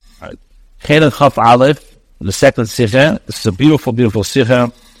Right. Chelek Chaf Aleph, the second Sichah. This is a beautiful, beautiful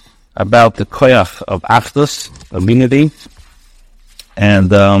Sichah about the koyach of Achdus, of unity,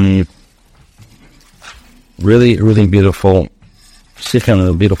 and really, really beautiful Sichah, and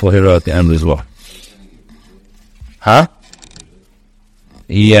a beautiful hero at the end as well. Huh?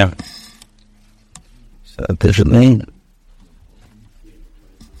 Yeah. So additionally,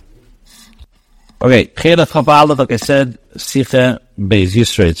 okay, Chelek Chaf Aleph, like I said, Sichah Beis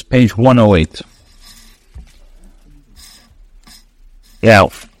Yisro. It's page 108. Yeah.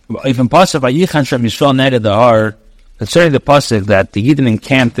 Even pasuk Vayichan Shem Yisrael Neged Har, concerning the pasuk that the Yidden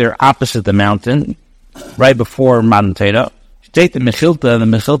encamped there opposite the mountain, right before Matan Torah. State the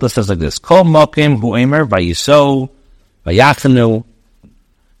Mechilta says like this: Kol Mokim Hu'emer Vayiso Vayachanu.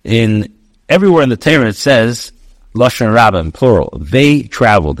 In everywhere in the Torah it says Lashon Rabbah, plural. They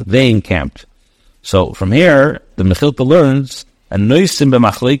traveled, they encamped. So from here the Mechilta learns and Noisim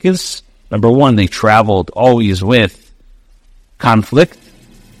b'Machlekes. Number one, they traveled always with conflict.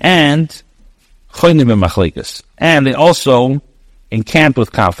 And choynim b'machlekas, and they also encamped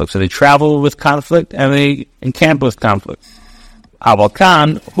with conflict. So they travel with conflict and they encamp with conflict. Aval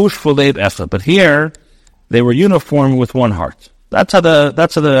kan hushvu leib echad, but here they were uniform with one heart. That's how the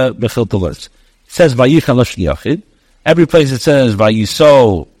Mechilta learns. It says vayichan l'shni yachid. Every place it says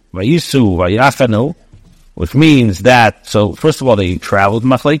vayiso, vayisu, vayachanu, which means that. So first of all, they traveled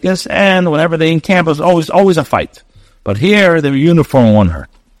machlekas, and whenever they encamp, it was always a fight. But here they were uniform in one heart.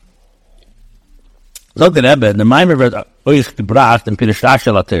 Look at that. The Maimer brought in Pirush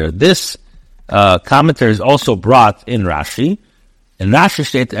Rashi Later. This commentary is also brought in Rashi. And Rashi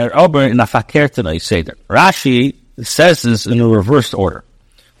states, Rashi says this in a reversed order.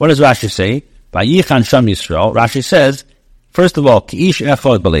 What does Rashi say? Vayichan Sham Yisrael. Rashi says, first of all, Ki'ish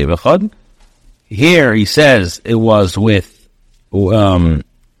echad b'leiv echad. Here he says it was with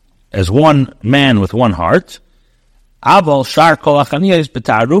as one man with one heart. Aval shar kol achaniyos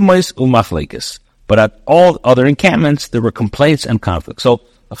b'ta'arumos u'machlekes. But at all other encampments, there were complaints and conflicts. So,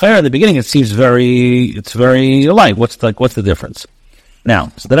 in the beginning, it seems very alike. What's the difference?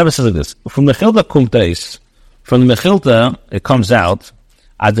 Now, so the Rebbe says like this: from the Mechilta, it comes out,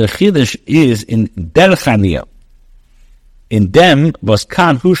 the Chiddush is in Der Chaniya. In them was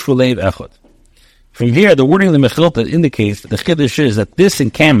kan hushvu leiv echad. From here, the wording of the Mechilta indicates that the Chiddush is that this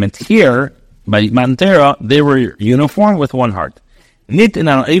encampment here, by Matan Torah, they were uniform with one heart. Not that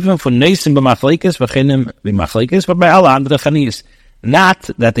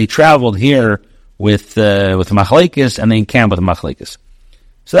they traveled here with machlekes and they encamped with machlekes.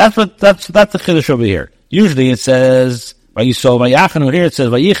 So that's the chiddush over here. Usually it says vayiso vayachanu. Here it says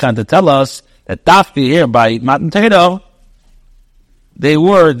vayichan to tell us that dafki here by Matan Torah they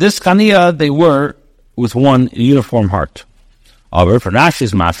were with one uniform heart. However, for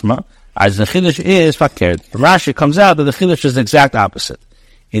Rashi's mashma, as the chiddush is fakert, from Rashi comes out that the chiddush is the exact opposite.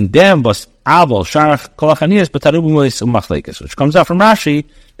 In them was aval sharach kolachaniyas b'tarubimois umachlekes, which comes out from Rashi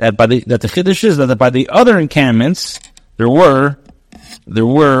that the chiddush is that by the other encampments there were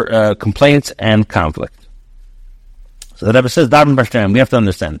complaints and conflict. So the Rebbe says, we have to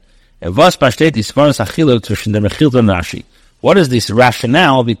understand. What is this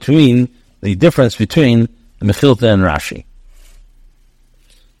rationale between the difference between the Mechilta and Rashi?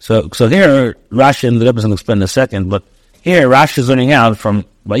 So here, Rashi and the Rebbe will explain in a second, but here Rashi is learning out from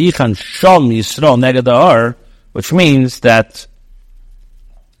Vayichan Sham Yisrael Neged Har, which means that,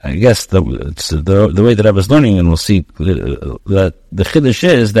 I guess the way that I was learning, and we'll see that the Chiddush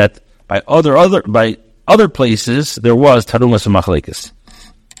is that by other places there was Tarumas and Machlekes.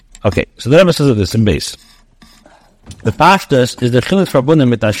 Okay, so the Rebbe says this in base. The Pashtus is the Chiluk verbunden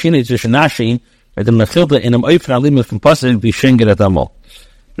mit Ashini zwischen Rashi mit dem Mechilta in einem Eufen Alimut von Pasuk wie Shengeret Amol.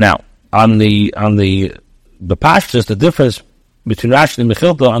 Now, on the Pashtus, the difference between Rashi and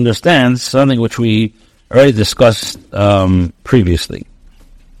Mechilta understands something which we already discussed previously.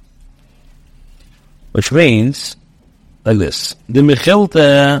 Which means, like this: the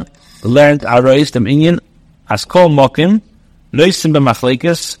Mechilta learned Arois dem Inyan as Kol Mokim, Noisim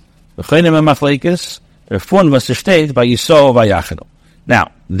b'Machlekes, V'chonim b'Machlekes, Refun was the state by Yisro v'Yachinu.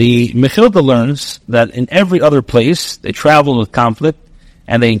 Now, the Mechilta learns that in every other place they traveled with conflict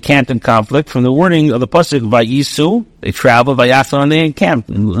and they encamped in conflict. From the wording of the pasuk Vayisu, they traveled Vayachinu and they encamped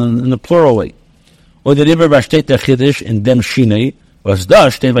in the plural way. Or the river Bashtet Chiddush in Dem Shinei was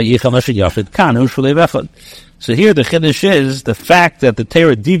Dashtet Vayicham Ashid Yafid Kan Ushulei Vechad. So here the Chiddush is the fact that the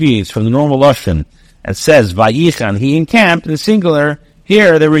Torah deviates from the normal lashon and says Vayichan, he encamped in singular.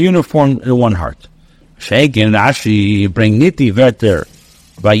 Here they were uniform in one heart. Shegin Rashi bring niti verter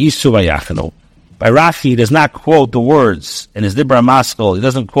Vayisu Vayachinu. by Rashi, he does not quote the words in his Dibra Maskell. He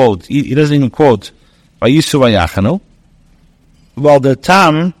doesn't even quote Vayisru Vayachanu. Well, the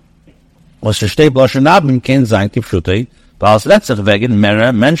Tam was to stay B'Lashon Rabim Ken Zayin Kipshutei. But that's a vegan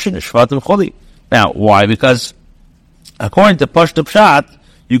Mera mentioned Shvatim Choli. Now, why? Because according to Pashto Pshat,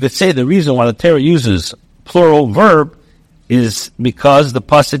 you could say the reason why the Torah uses plural verb is because the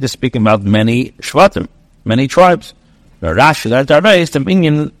pasuk is speaking about many Shvatim, many tribes. Rashi, the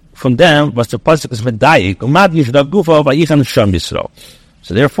opinion from them was the pasuk is medayik umad yishdav gufa vayichan sham Yisro.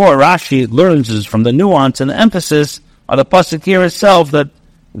 So therefore, Rashi learns from the nuance and the emphasis of the pasuk here itself that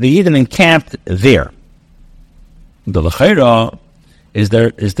the Yidden encamped there. The L'chaira is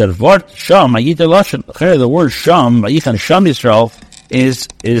there word sham ayita lashon. The word sham vayichan sham Yisro is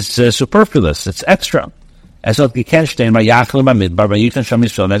superfluous. It's extra. As well, could have said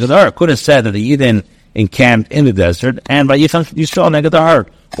that the Yidden encamped in the desert and Vayichan Yisrael Negadar.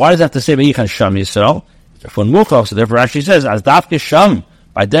 Why does that have to say Vayichan Sham Yisrael? For Mukach, so therefore Rashi says, as Dafke Sham,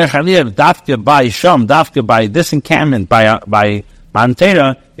 by Derech Aliyah, Dafke by Sham, Dafke by this encampment, by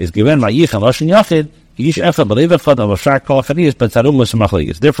Mantera, is given Vayichan Lashon Yachid, Yish Echad, B'Lev Echad, Avashar Kol Chadiyas, but Tzarum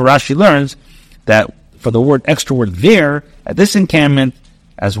Musamachligis. Therefore Rashi learns that for the extra word there, at this encampment,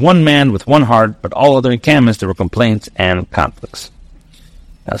 as one man with one heart, but all other encampments, there were complaints and conflicts.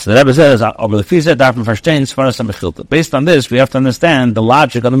 Now, so the Rebbe says, based on this, we have to understand the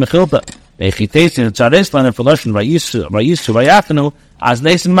logic of the Mechilta.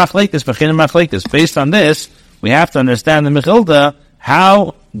 Based on this, we have to understand the Mechilta.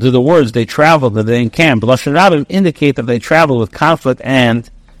 How do the words they travel, that they encamp, Lashon Rabim, indicate that they travel with conflict and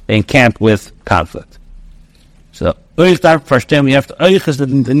they encamp with conflict. So, we have to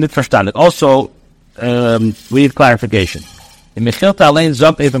also, we need clarification. In Mechilta Alein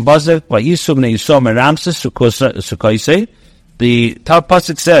Zop Even Bazek, Vayisru Bnei Yisrael Meramses Sukkosei, the top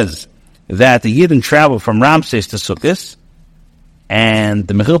pasuk says that the Yidden traveled from Ramses to Sukkos, and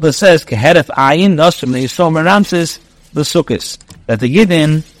the Mechilta says, Keheref Ayin Nosrim Bnei Yisrael Meramses the Sukkos, that the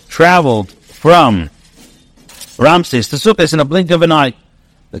Yidden traveled from Ramses to Sukkos in a blink of an eye.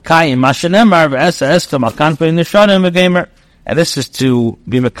 The Kayim Mashanemar V'Esa Eska Malkanfe Nishanim V'Gamer. And this is to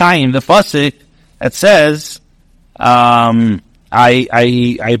be Mekayim, the pasuk that says, I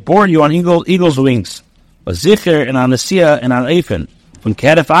bore you on eagle's wings. But Zicher and on Asiya and on Efen. From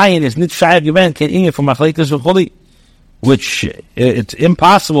Kedef Ayin is nit shayv given can inge from Machlekes v'Choli, which it's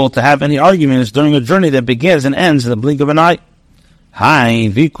impossible to have any arguments during a journey that begins and ends in the blink of an eye. Hi,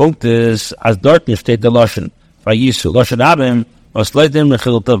 vi kommt es as dort nicht steht der Lashon Vayisru Lashon Rabim. So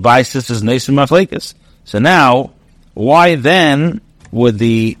now, why then would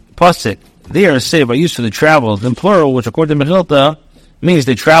the pasuk there say Vayisru they traveled in plural, which according to Mechilta means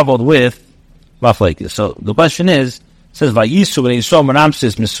they traveled with Machlekes? So the question is, it says Vayisru when Yisrael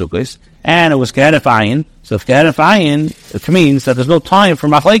Meramses Misukos, and it was Keheref Ayin. So if Keheref Ayin, it means that there's no time for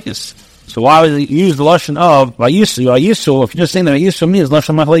Machlekes. So why would they use the lashon of Vayisru? Vayisru, if you're just saying that Vayisru means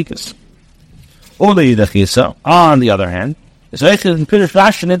lashon Machlekes. On the other hand, it's in Pirush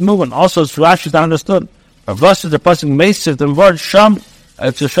Rashi and movement. Also, Rashi is not understood. Thus is the pasuk Meisiv the word Sham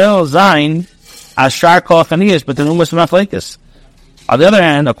to shel Zayin as Shar Kol Chaniyas, but the Umas Machlekes. On the other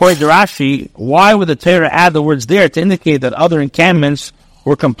hand, according to Rashi, why would the Torah add the words there to indicate that other encampments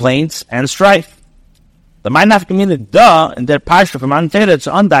were complaints and strife? The Ma'anaf community in their parsha from Antera it's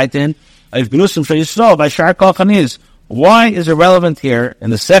undaitin of Gnusim Shal Yisrael by Shar Kol Chaniyas. Why is it relevant here in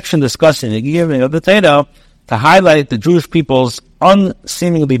the section discussing the giving of the Torah to highlight the Jewish people's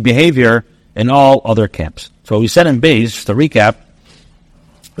unseemly behavior in all other camps? So we said in Beis, to recap,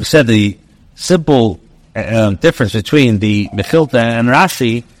 we said the simple difference between the Mechilta and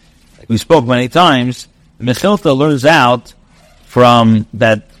Rashi, we spoke many times. The Mechilta learns out from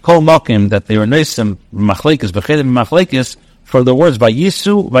that Kol Mokim that they were Nesim Machlekes, Bechedim Machlekes, for the words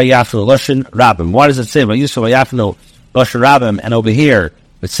Vayisru Vayafnu Lashon Rabim. Why does it say Vayisru Vayafnu Lashon Rabim, and over here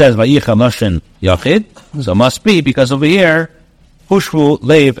it says Vayichan Lashon Yachid? So it must be because over here Hushvu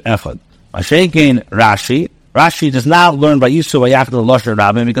Leiv Echad. Mashenkein Rashi does not learn Vayisru Vayafnu Lashon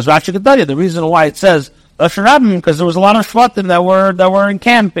Rabim because Rashi could tell you the reason why it says Lashon Rabim because there was a lot of Shvatim that were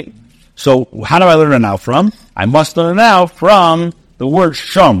encamping. So how do I learn it now from? I must learn it now from the word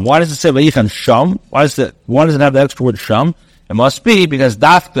Sham. Why does it say Vayichan Sham? Why does it have the extra word Sham? It must be because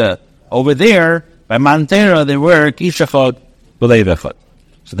Dafka over there by Mantera they were Kishachot B'Leiv Echad.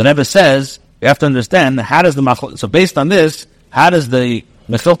 So the Rebbe says we have to understand how does the so based on this, how does the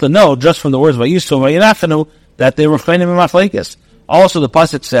Mechilta know just from the words Vayisru Vayinachanu that they were Chaynim Machlekes? Also the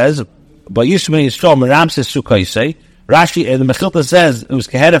pasuk says Vayisru Yisrael Meramses Sukkosei. Rashi the Mechilta says it was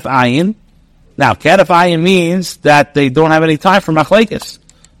Keheref Ayin. Now Keheref Ayin means that they don't have any time for Machlekes.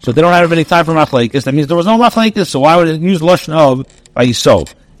 So they don't have any time for machlekes. That means there was no machlekes. So why would it use lashon of by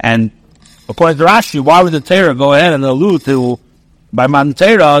Yisro? And according to Rashi, why would the Torah go ahead and allude to by Matan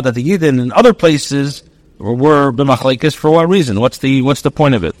Torah that the Yidden in other places were b'machlekes for what reason? What's the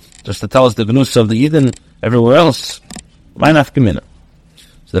point of it? Just to tell us the gnus of the Yidden everywhere else? Why not Gemina?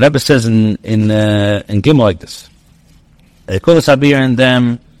 So the Rebbe says in Gimel like this. Kulas Abir and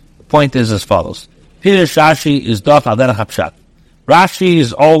them. The point is as follows: Pirish Rashi is daf al derech hapshat. Rashi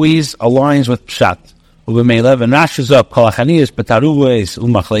is always aligns with pshat. Ubemelev and Rashi is up kolachanias betaruves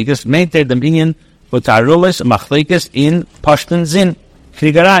umachlekes maintain the minyan betaruves umachlekes in pashtan zin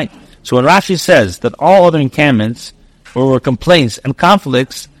krigarai. So when Rashi says that all other encampments were complaints and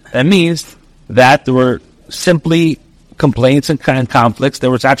conflicts, that means that there were simply complaints and conflicts.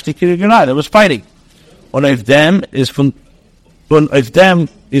 There was actually krigarai. There was fighting. One of them is from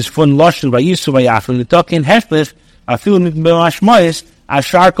lashon by Yisro by Yafin. The talking heshlish afil mit b'mashmois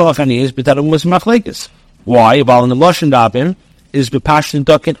ashar kolachanias betaruves umachlekes. Why? While in the lashon dabim is b'pashtan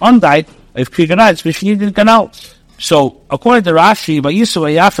talking undied of krigarai, especially in canal. So, according to Rashi, by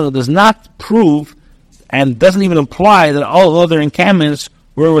Yisro Yafil does not prove and doesn't even imply that all other encampments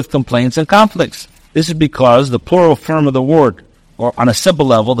were with complaints and conflicts. This is because the plural form of the word, or on a simple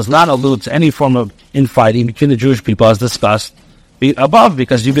level, does not allude to any form of infighting between the Jewish people as discussed above,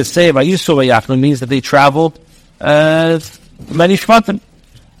 because you could say by Yisro Yafil means that they traveled many shvatim.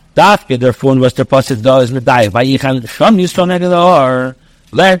 Dafke, therefore, was their pasuk da is medayik. Vayichan sham Yisro neged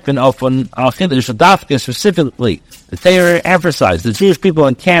Lerkin often al-Chiddush Dafke specifically, the Torah emphasized the Jewish people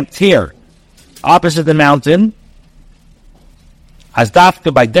encamped here, opposite the mountain, as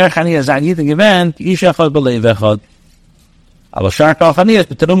Dafke by Der Chaniyah Zayidin event, Yishachad B'Leivechad, Al-Shar Kal-Chaniyah,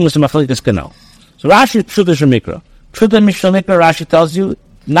 B'Terum L'Semachlikas Kanal. So Rashi Pshudah Shemikra. Pshudah Mishnah Rashi tells you,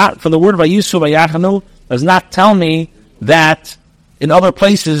 not from the word by Yisro Vayachanu, does not tell me that in other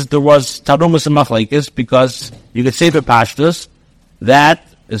places there was Tarumas and Machlekes, because you could say for Pashtus, that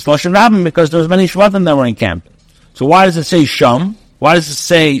is Lashon Rabbim because there was many Shvatim that were encamped. So why does it say Sham? Why does it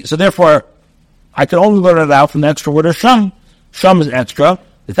say, so therefore, I can only learn it out from the extra word of Sham. Sham is extra.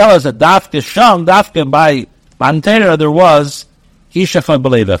 They tell us that Dafke Sham, Dafke by Matan Torah, there was Yishachad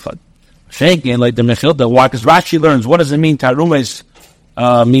B'Leivechad. Shenkin, like the Mechilta, why? Because Rashi learns, what does it mean? Tarumes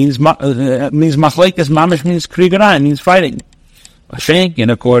means Machlekes, Mamish means Krigarai, means fighting.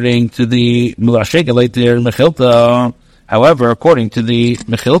 Shenkin, according to the Shenkin, like the Mechilta, however, according to the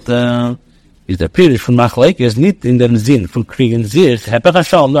Mechilta, is the Pirish from Machlekes nicht in den Sinn von Kriegen sich, Hepech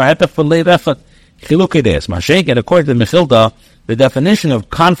HaShalom, nor Hepech von Leivechad, Chilukei Des. Mashenken, according to the Mechilta, the definition of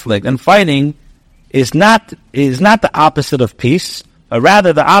conflict and fighting is not the opposite of peace, but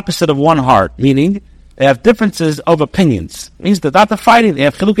rather the opposite of one heart, meaning they have differences of opinions. It means they're not the fighting, they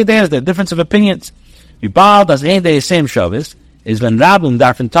have Chilukei Des, they have difference of opinions. V'bal das ein day same Shabbos, is when Rabbim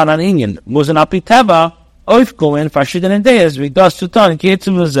darfen tan an Inyan, muzen api teva, oifgoin, fashidan and deis, v'gdas tutan,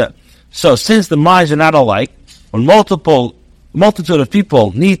 kietzim v'zeh. So, since the minds are not alike, when multitude of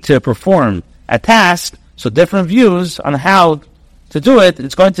people need to perform a task, so different views on how to do it,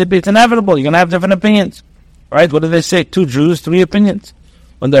 it's inevitable. You're going to have different opinions. Right? What do they say? 2 Jews, 3 opinions.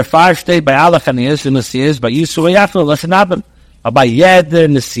 When they're far state by Allah Chaniyas, and Nesiyas, by Yisro Yafil, Lashanabim, by Yeder,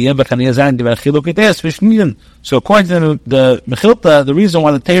 Nesiyah, by Chaniyas, and by Chilukei Des, so according to the Mechilta, the reason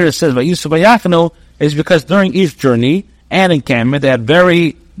why the Torah says by Yisro Yafil is because during each journey and encampment,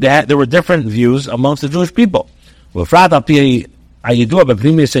 there were different views amongst the Jewish people. As the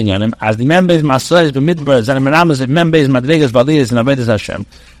members Masayis b'Midbar, and the members Madregas Valiyas and Avedis Hashem,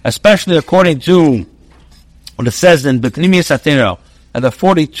 especially according to what it says in B'Pnimi Satero, and the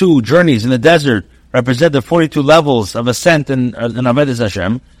 42 journeys in the desert represent the 42 levels of ascent in Avedis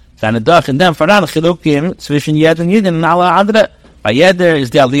Hashem. And them Faran Chilukim zwischen Yed and Yidin and Allah Adre. By Yeder is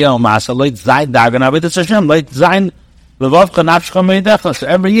the Aliyah Masa, Leit Zayin Dagan Avedis Hashem, Leit Zayin. So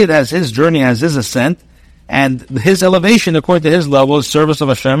every Yid has his journey, has his ascent, and his elevation, according to his level, is service of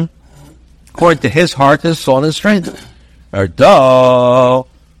Hashem, according to his heart, his soul, and his strength. However,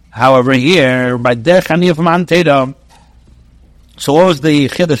 here, by Der Chaniyah from Matan Torah, so what was the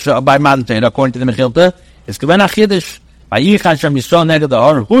Chiddush by Matan Torah, according to the Mechilta? It's given a Chiddush. By Yichan Shem Yisro neged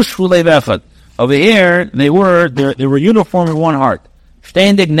Har, Hushvu Leivechad. Over here, they were uniform in one heart.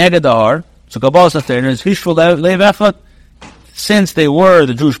 Steindig neged Har, so Kabbalah Sater is Hushvu Leivechad. Since the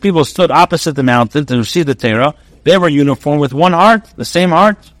Jewish people stood opposite the mountain to receive the Torah, they were uniform with one heart, the same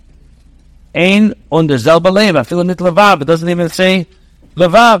heart. Ein under Zelba Leva, Filamit Levav. It doesn't even say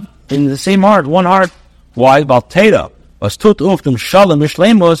Levav, in the same heart, one heart. Why? Balteda was tut uftum Shalom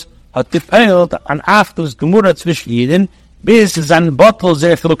Mishlemos hat gefehlt an Aftus Gemurah zwischen Yidin bis zan Botol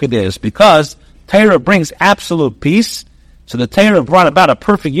Zeh Chilukei Des, because Torah brings absolute peace, So the Torah brought about a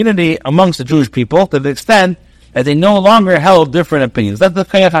perfect unity amongst the Jewish people to the extent that they no longer held different opinions. That's the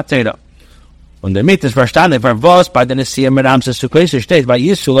Koyach HaTorah. Und damit ist verstanden, was bei den Nesiah mit Ramses Sukkos steht, bei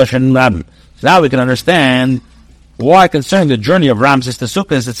Yisro Lashon Rabim. So now we can understand why concerning the journey of Ramses to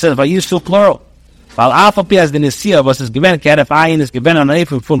Sukkos, it says by Yisro plural. While Alpha P as the Nesiah was given Keref Ayin is given on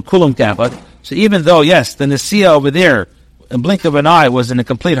Eifim from Kulum Kefat. So even though, yes, the Nesiah over there, in blink of an eye, was in a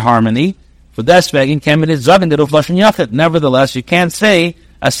complete harmony, for deswegen came it Zagen the Ruf Lashon Yachid. Nevertheless, you can't say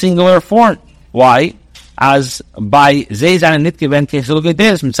a singular form. Why? As by Zeizan and Nitgiven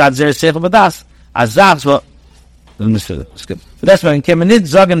Kesulugides, Mitzad Zer Seichel Badas. As Zavs, well, deswegen came it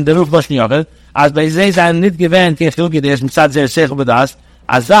Zagen the Ruf Lashon Yachid, as by Zeizan and Nitgiven Kesulugides, Mitzad Zer Seichel Badas.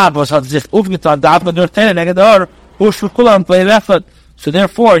 Azab was hat sich aufgetan, darf man durch Tele Negedor, Ushkulam play effort. So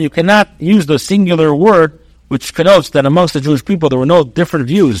therefore, you cannot use the singular word, which connotes that amongst the Jewish people there were no different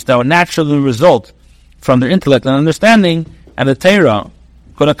views that would naturally result from their intellect and understanding, and the Torah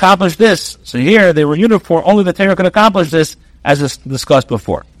could accomplish this. So here they were uniform, only the Torah could accomplish this, as discussed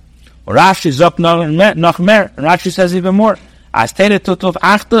before. Rashi zok noch mehr, and Rashi says even more. As Torah tutuf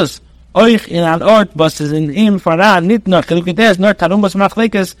achtus, euch in an Ort, was is in ihm voran, nicht nur Likkutei, nor Tarumas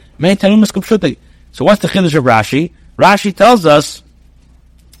Machlekes, mein Tarumas Kupshutai. So what's the chiddush of Rashi? Rashi tells us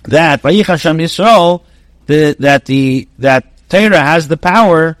that Vayich Hashem Yisro, that Torah has the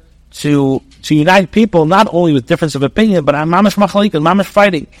power to unite people not only with difference of opinion, but mamash machlekes, mamash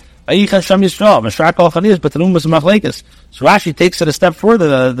fighting. Vayich Hashem Yisro, Mashrak al Chaniz, but Tarumas Machlekes. So Rashi takes it a step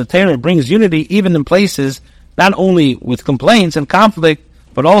further. The Torah brings unity even in places not only with complaints and conflict,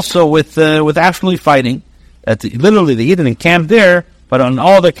 but also with actually fighting. Literally, the Yidden encamped there, but on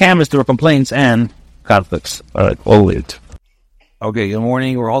all their camps there were complaints and conflicts. All right, we'll leave it. Okay, good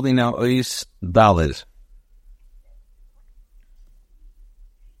morning. We're holding now Ois Dalid.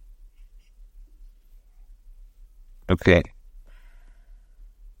 Okay.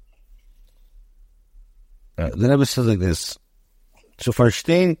 The Rebbe says like this. So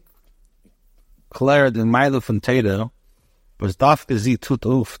verstehen klar den Meile von Torah, was dafke sie tut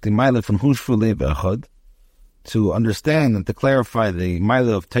auf die Meile von Hushvu Lebe Echad, to understand and to clarify the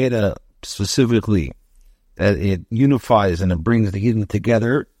Meile of Torah specifically, that it unifies and it brings the Yidden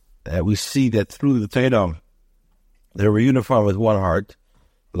together. We see that through the Torah, they were unified with one heart.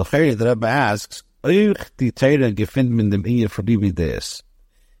 The Rebbe asks, die Torah gefunden in dem Ehe for Divides.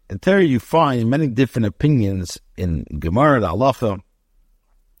 In Torah you find many different opinions in Gemara, the Halacha,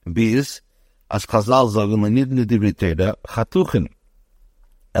 Biz, as Chazal sagen, lenidne Divrei Torah, chatuchen.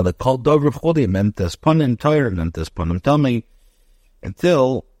 And called Dover Chodi, memtes panim Torah, memtes panim. Tell me,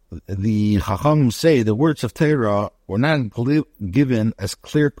 until the Chacham say the words of Torah were not given as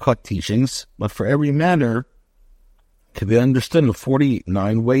clear-cut teachings, but for every matter can be understood in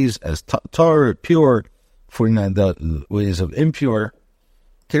 49 ways as Torah pure, 49 ways of impure.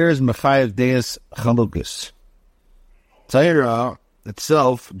 Torah is mechayev deis chalukis. Torah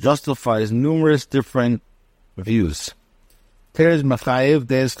itself justifies numerous different views. Torah is mechayev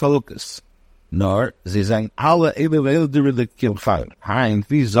deis chalukis. Nor, sie sagen, alle ele dure de kilchayim. Hein,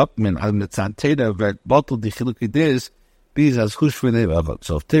 wie sagt man, al mitzat Torah wird bottled die Likkutei, bis as hushvene avot.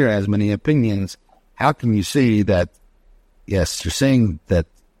 So if Torah has many opinions, how can you say that, yes, you're saying that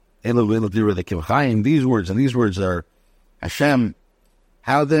ele dure de kilchayim, these words are Hashem.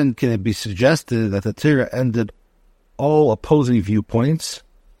 How then can it be suggested that the Torah ended all opposing viewpoints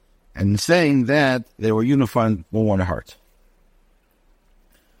and saying that they were unified with one heart?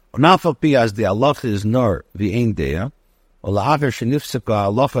 Unafalpi as the halacha is nor v'ein dea, or la'acher shenifseka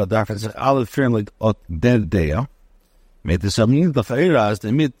halacha darf sich alle firmly ot der dea, mit es amnin the Torah as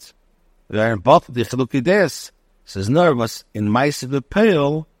the mit wären both the Likkutei says nor was in meise the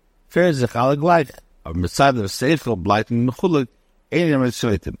pale fair sich alle gleich, aber mit side of sefer bleiben mechulik.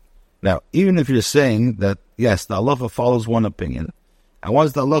 Now, even if you're saying that, yes, the halacha follows one opinion, and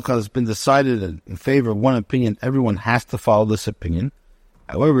once the halacha has been decided in favor of one opinion, everyone has to follow this opinion.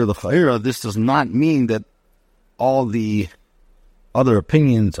 However, this does not mean that all the other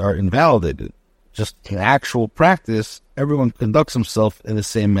opinions are invalidated. Just in actual practice, everyone conducts himself in the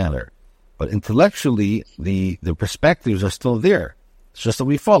same manner. But intellectually, the perspectives are still there. It's just that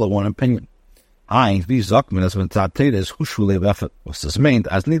we follow one opinion. Ein, wie sagt man, dass man Tate is Hushule Wefet, was das meint,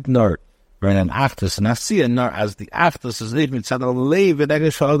 as nicht nur wenn ein Achtes und Asiya, nor as the Achtes is nicht mit Tzad al-Lev and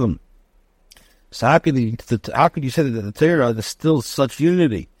Egesh. So how could you say that the Torah is still such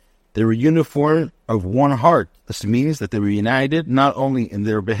unity? They were uniform of one heart. This means that they were united not only in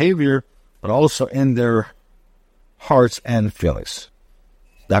their behavior, but also in their hearts and feelings.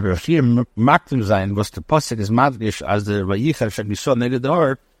 Da wir hier Maktim sein, was der Pasuk ist madgish, as the Vayich Hashem Yisro neged the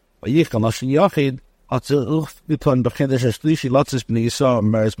heart, Vayich Lashon Yachid, was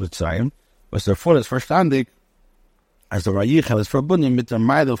der Fall ist verstandig, as the Vayichel is verbunden mit der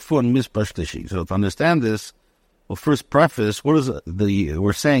Meidl von Mispar Shlishi. So to understand this, we'll first preface,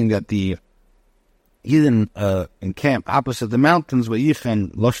 we're saying that the Eden in camp opposite the mountains,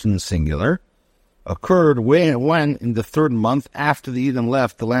 Vayichen, Loshen singular, occurred when in the third month after the Eden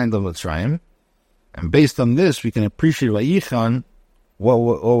left the land of Mitzrayim. And based on this, we can appreciate Vayichen, what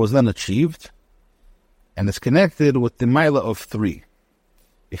was then achieved, and it's connected with the Maila of 3.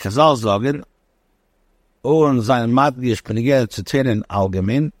 Die Chazal sagen, und sein Madgish Penigel zu Tenen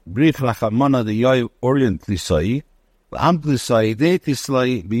allgemein, Brief nach Amana de Yoi Orient Lisai, Amt Lisai, Deit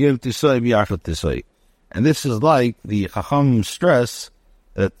Lisai, Biyem Lisai, Biyachat Lisai. And this is like the Chacham stress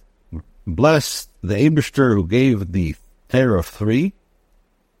that blessed the Eibishter who gave the Torah of 3,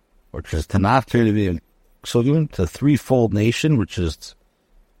 which is Tanakh Torah to threefold nation, which is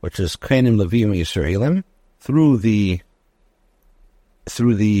Kenim, Levim, Yisraelim, through the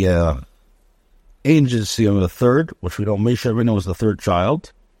agency of the third, which we know Moshe Rabbeinu was the third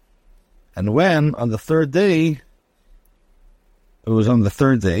child. And when on the third day, which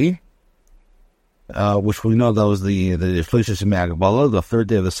we know that was the Shlishis Me'Agbala, the third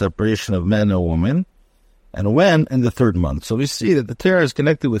day of the separation of men and women, and when in the third month. So we see that the Torah is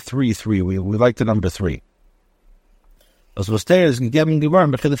connected with 3. We like the number 3. As was Torah is given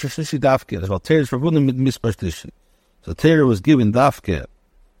Gebarm, Bechiddush Shlishi Dafke, as well Torah is verbunden mit Mispar Shlishi. So Torah was given Dafke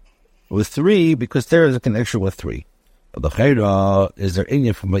with 3 because Torah is a connection with 3. But the Chayra is there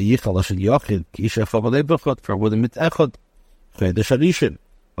Inyan from Vayichel Lashon Yochid, Kisha Fabalei Bechot, verbunden mit Echot, Chaydesh Harishin,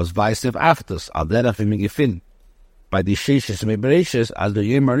 was Vaisiv Aftas, Aderach V'Migifin. By the Sheshes and Mebereshes, as the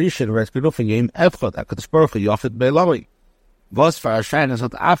Yom Harishin, Retzgerufen Yom Echot, Akadosh Baruch Hu Yochid Be'Eloi. Was for Erscheinen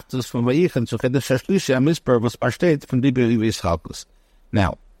hat Aftas from Vayichen zu Chaydesh Hashlishi and Mispar was Parsteht from Dibir Yischalkus.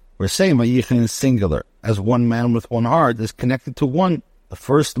 Now, we're saying Vayichen is singular, as one man with one heart is connected to one, the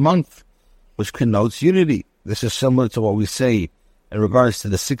first month, which connotes unity. This is similar to what we say in regards to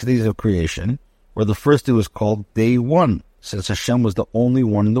the 6 days of creation, where the first day was called day 1, since Hashem was the only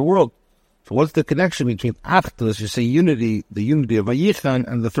one in the world. So what's the connection between Achdus, you say unity, the unity of Vayichen,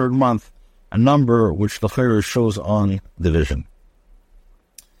 and the third month, a number which the Chayr shows on division?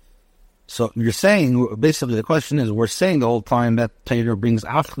 So you're saying, basically the question is, we're saying the whole time that Torah brings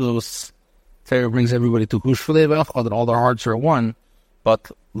Achdus, Torah brings everybody to Hushvulei V'Echad, that all their hearts are one, but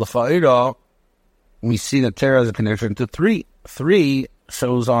L'Fa'ira, we see that Torah is a connection to 3. 3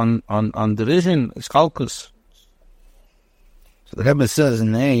 shows on division, it's Kalkus. So the Rebbe says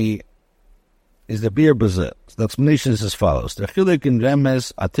in A, is the Bir Bazet. So the explanation is as follows. The Chilik in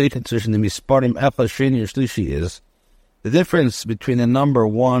Remes, Ateichen zwischen the Misparim Echad, Sheni, and Shlishi is, the difference between the number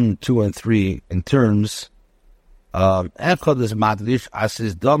 1, 2, and 3 in terms, Echad is Madlish, as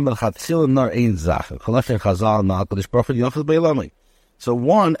is Dom Belchatzil Nar Ein Zach, Chalech Chazal Na Kadosh Baruch Hu Yochid Be'Elami. So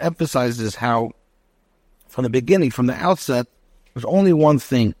 1 emphasizes how, from the beginning, from the outset, there's only one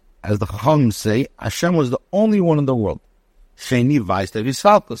thing. As the Chacham say, Hashem was the only one in the world. Sheni Vais Devis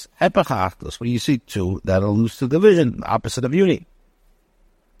Falkus, Hepech Achdus, where you see 2, that alludes to division, the opposite of unity.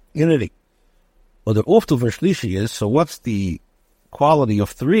 Well, the Uftu for Shlishi is, so what's the quality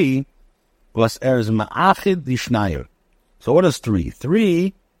of 3? Was Erz Ma'achid di Shnayr. So what is 3?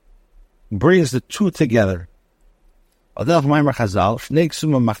 3 brings the 2 together. Like you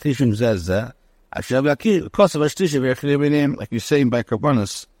say by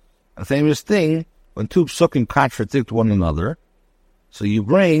Karbonis, a famous thing, when 2 psukim contradict one another, so you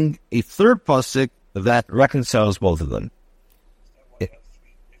bring a third pasuk that reconciles both of them.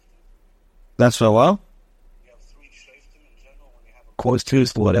 That's so well? You have 3 shleiftim in general when you have a Close to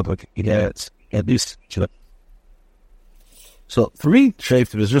whatever it is, at least. So 3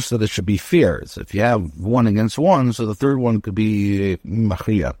 shleiftim is just that it should be fair. So if you have 1 against 1, so the third one could be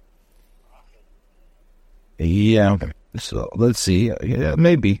machriya. Yeah. So let's see. Yeah,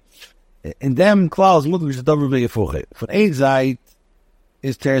 maybe. In them clause, Mutlish is double very fuche. Von ein Seite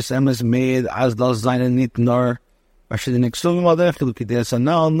ist Teres Emes made as das seine nicht nur verschiedene Ksuvim oder Chiluki der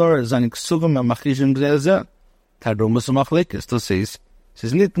Sanal nur seine Ksuvim am Machishim Zeze Tarumus am Achlikis. Das heißt, es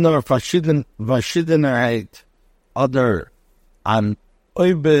ist nicht nur Verschiedenheit oder an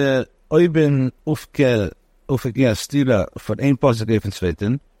Oiben Ufke Stira von ein Posig von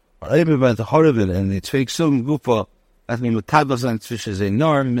Zweiten oder eben bei der Horror in die 2 Ksuvim Gufa, dass wir mit Tabel sein zwischen den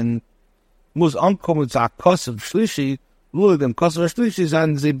Normen muss ankommen zu Kosev Shlishi, nur dem Kosev Shlishi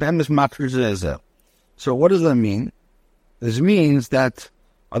sein sie behemes Makr Zeze. So what does that mean? This means that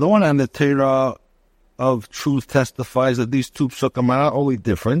on the one hand, the Torah of truth testifies that these 2 psukim are not only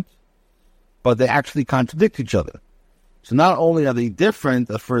different, but they actually contradict each other. So not only are they different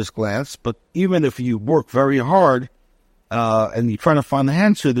at first glance, but even if you work very hard and you're trying to find the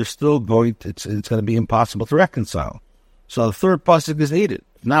answer, they're still it's going to be impossible to reconcile. So the third pasuk is needed.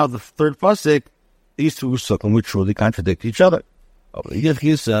 Now the third pasuk, these two sukkim would truly contradict each other. Is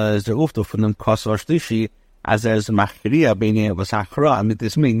der Ufto von dem Kosor Shlishi, as there's a Machriya Beineh was Achra, mit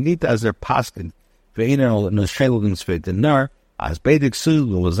this mean nicht as their paskin, ve'inel in the Shelugensfeit in Nar, as Beidig Sul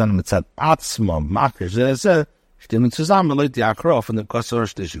was dann mit Zat Atzma, Macher, stimmen zusammen, Leute die Achra von dem Kosor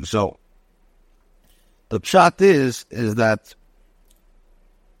Shlishi. So, the pshat is that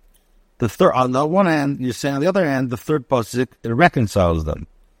the third, on the one hand, you're saying on the other hand, the third pasuk, it reconciles them.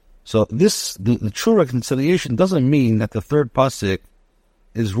 So the true reconciliation doesn't mean that the third pasuk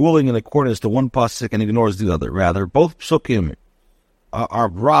is ruling in accordance to one pasuk and ignores the other. Rather, both psukim are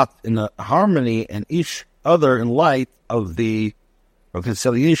brought in a harmony and each other in light of the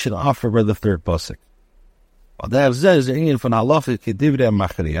reconciliation offered by the third pasuk. There's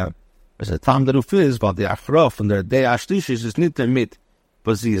a time that is about the achrof and their day ashlishis is nicht damit,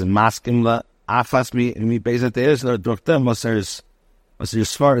 but sie is maskim la afas mi bezat is or doktem was there's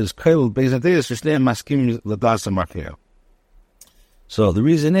as far as kail bezat is just maskim la dasa markia. So the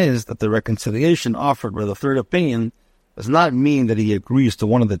reason is that the reconciliation offered by the third opinion does not mean that he agrees to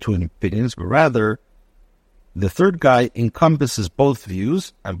one of the two opinions, but rather the third guy encompasses both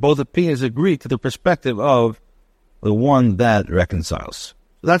views and both opinions agree to the perspective of the one that reconciles.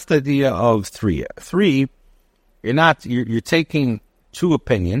 So that's the idea of three. Three, you're taking two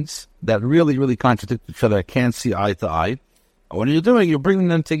opinions that really contradict each other, can't see eye to eye. And what you're doing, you're bringing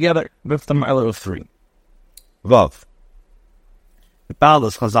them together with the mile of three. Vav. The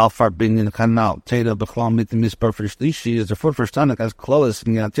Balas Chazal far binyan kanal Teda b'chlam mit mispar for shlishi is the fourth verstanik as klolis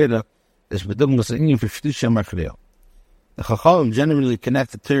in Teda is bedugmas in for shlishi amakriel. The Chachamim generally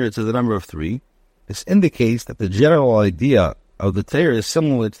connect the Torah to the number of three. This indicates that the general idea of the Torah is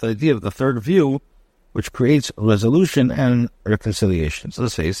similar to the idea of the third view, which creates resolution and reconciliation. So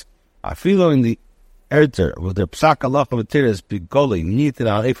this says, I feel in the Erter with the Psak Allah of the Torah is begoli needed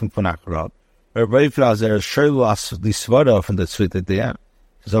al efim von Akhrad. Whereby there is Sherlas the Svara from the Tzvita there.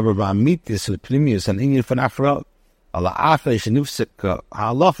 So over Mitis with Plimius and Indian von Akhrad. Allah Afish and Ufsik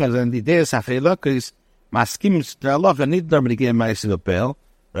Allah and the days have a look is Maskims to Allah and need them to get my Sivapel.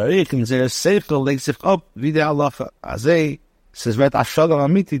 Rarikin there safe to lakes if up video Allah as a says right Ashadam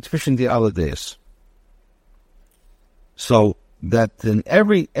Amiti fishing the other days. So that in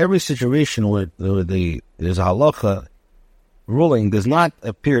every situation where there's a halacha ruling does not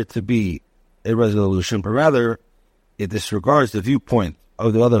appear to be a resolution, but rather it disregards the viewpoint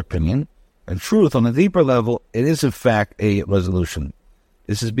of the other opinion. In truth, on a deeper level, it is in fact a resolution.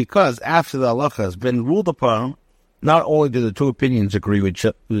 This is because after the halacha has been ruled upon, not only do the two opinions agree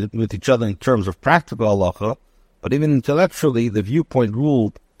with each other in terms of practical halacha, but even intellectually, the viewpoint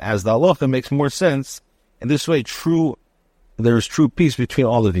ruled as the halacha makes more sense. In this way, there is true peace between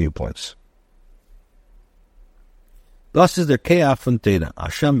all the viewpoints. Thus is their keach from Torah.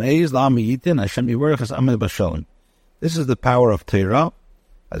 Hashem eiz la'ami yitin, Hashem yivarech es amei b'shalom. This is the power of Torah.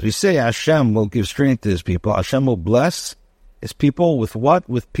 As we say, Hashem will give strength to His people. Hashem will bless His people with what?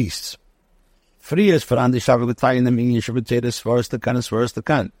 With peace. Free is veran die Likkutei in dem Inyan Shabbat as far as the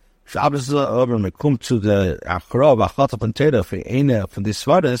kan. Shabbos over me come to the Achra v'achat von Torah for eine von die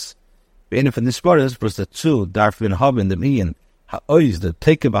Svaras. Eine von die Svaras was the two darfin haben dem Inyan ha'oiz the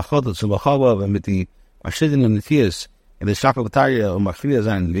take v'achat zu v'chava mit die Mashidin and the Tias in the Shakabataria or Machriya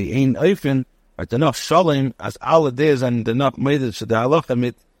and the ein Eifen are denach shalom as alle days and denach made it to the halacha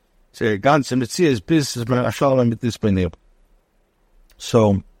mit say ganze Metzias bis shalom mit this bnei.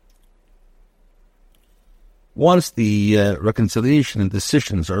 So once the reconciliation and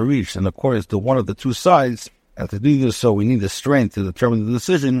decisions are reached in accordance to one of the two sides, and to do this so we need the strength to determine the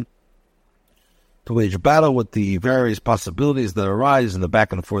decision, to wage battle with the various possibilities that arise in the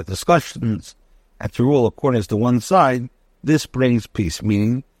back and forth discussions, and to rule according to one side, this brings peace,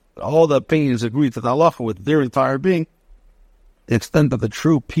 meaning that all the opinions agree to the halacha with their entire being, the extent that the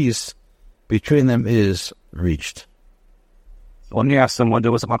true peace between them is reached. When you ask someone,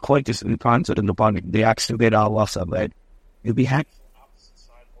 there was a machlokes in the concept in the body, they actually did Allah said, you'll be happy. Opposite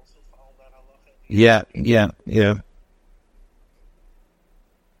side also follow that halacha? Yeah.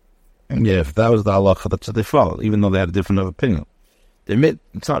 Yeah, if that was the halacha, that's what they followed, even though they had a different opinion.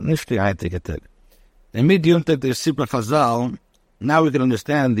 It's not initially I had to get that. They made the Sibra Chazal. Now we can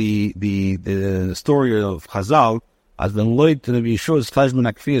understand the story of Chazal as the Lloyd to the Yisro's Chazman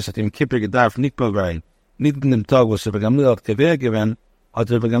Akfiyas at Yom Kippur Gedarf Nikpavai. Nicht in dem Tag, was Rebbe Gamliel hat Kever given,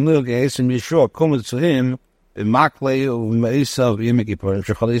 hat Rebbe Gamliel geheißen Yisro, kommen zu ihm, im Maklei und im Eisav, Yom Kippur, und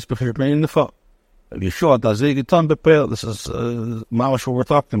Shechal Yisbech Yishmein in the Fall. Yisro does it. This is mamash what we're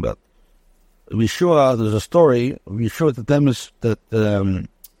talking about. Yisro, there's a story. Yisro that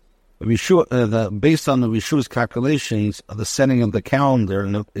that based on the Yisro's calculations of the setting of the calendar,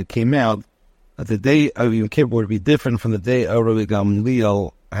 and it came out that the day of Yom Kippur would be different from the day of Rabbi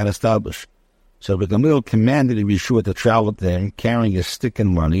Gamliel had established. So Rabbi Gamliel commanded Yisro to travel to him carrying a stick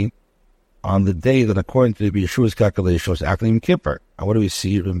and money on the day that, according to Yisro's calculation, was actually Yom Kippur. And what do we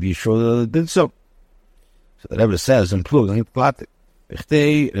see? Rabbi Yisro did so. So the Rebbe says in plural, Likkutei,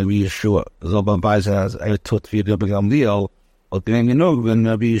 Rabbi Yisro, Zalban Beis as tut für Rabbi Gamliel, und wenn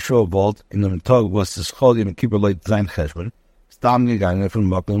Rabbi Yisro wollte, in dem Tag, was das Chol Yom Kippur leut sein Cheshbon, stamm gegangen von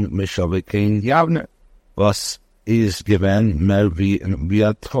Mokum Meshavik kein Javner, was ist gewesen mehr wie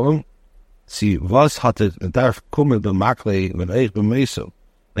ein Traum. Sie, was hatte, darf kommen beim Makle, wenn ich beim Meso.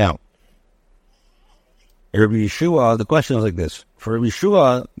 Now, Rabbi Yeshua, the question is like this. For Rabbi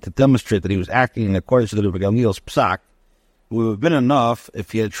Yeshua to demonstrate that he was acting in accordance with Rabbi Gamliel's psak, it would have been enough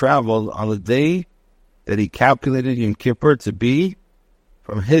if he had traveled on the day that he calculated Yom Kippur to be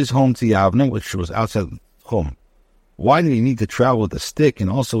from his home to Yavne, which was outside home. Why did he need to travel with a stick and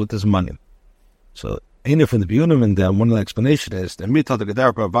also with his money? So, either from the Biyunim and then one of the explanation is the Mitzvah the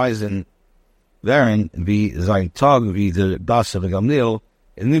Gedar Parvaisen Varen wie sein Tag wie der Das of Gamliel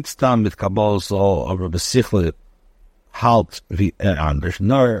in nicht stand mit Kabal so aber Sichah halt wie anders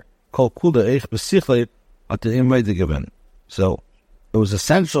nor kol kuda ich Sichah hat ihm weiter given. So it was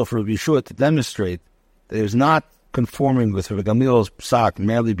essential for Rabbi Yeshua to demonstrate that he was not conforming with Rabbi Gamliel's psak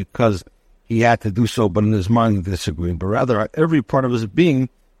merely because he had to do so, but in his mind he disagreed, but rather every part of his being,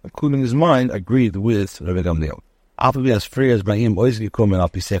 including his mind, agreed with Rabbi Gamliel. After as free as by him, always gekommen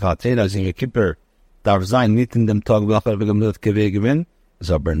auf die Sichah as in Kippur, darf sein nicht in dem Tag, welcher Rabbi Gamliel gewesen, ist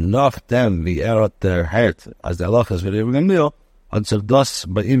aber noch dem, wie hat der Herd, als der Allah ist für Rabbi Gamliel, hat sich das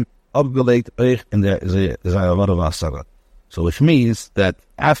bei ihm abgelegt, euch in der seine Wort. So which means that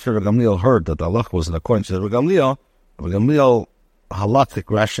after Rabbi Gamliel heard that Allah was in accordance to Rabbi Gamliel halakhic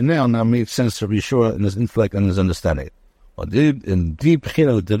rationale now made sense to be sure in his intellect and his understanding. What in deep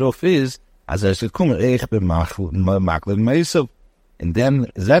of the roof is, as I said, and then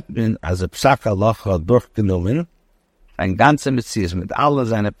that been as a psak Allah durchgenommen, ein ganze Metzies mit alle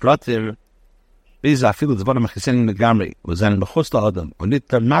seine Prater, bis viele das Wort gesehen mit Gamri, wo seine Bechusta Adam, und nicht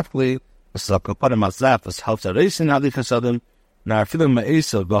der Makli, was sagt, Kapara Mazaf, was halb der Reisen Adichas Adam, nach vielen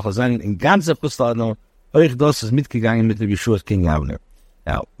Meisel, wo seinen in ganze Bechusta Adam, euch das ist mitgegangen mit dem Yeshua's King Avner.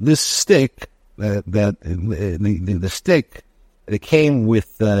 Now, this stick, the stick, it came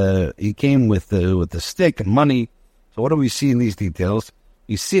with the stick and money. So what do we see in these details?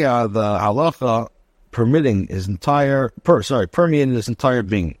 You see how the halacha permeating his entire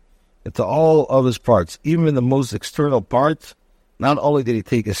being into all of his parts, even in the most external parts. Not only did he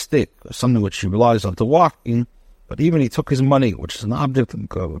take a stick, something which he relies on to walking, but even he took his money, which is an object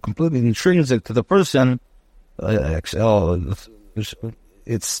completely intrinsic to the person.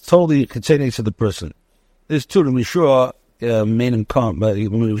 It's totally containing to the person. This too, to be sure, made him calm, but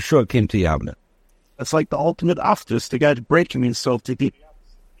when he was sure it came to Yavne. It's like the ultimate after, the guy breaking himself to keep.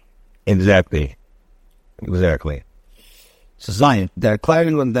 Exactly. So Zion, the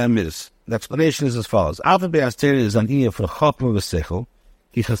declaring on them is, the explanation is as follows. Alpha Be'as Terah is an ear for Chokma V'Seichel,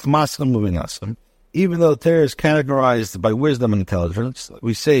 Ki Chachmasam moving Asam. Even though Terah is categorized by wisdom and intelligence,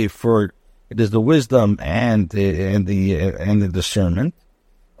 we say for it is the wisdom and the discernment.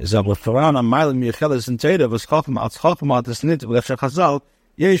 Is that with Quran and Mailim Yecheles and Terah was Chachma at Chachma at Snit V'Lefshach Chazal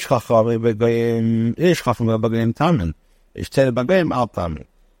Yesh Chachma B'Gayim Tamen Yesh Terah B'Gayim Al Tamen.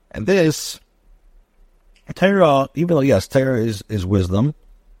 And this Terah, even though yes, Terah is wisdom,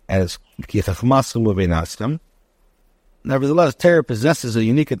 as Ki Chachmasam moving Asam. Nevertheless, Terah possesses a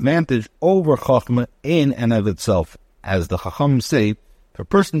unique advantage over Chachma in and of itself. As the Chacham say, if a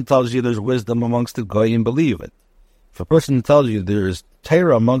person tells you there's wisdom amongst the Goyim, believe it. If a person tells you there's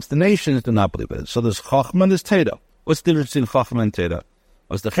Terah amongst the nations, do not believe it. So there's Chachma and there's Terah. What's the difference between Chachma and Terah?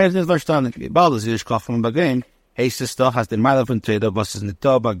 Was the Chesed verstanden, wie bald ist Chachma B'Goyim, heißt es doch, als der Meiler von Terah, was ist nicht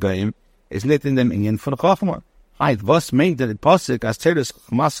da B'Goyim, ist nicht in dem Ingen von Chachma. Right, was meint der Pasuk, als Terah ist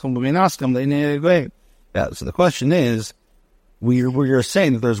Chachmaschum B'Minaschum, the Ingen Goyim? Yeah, so the question is, we're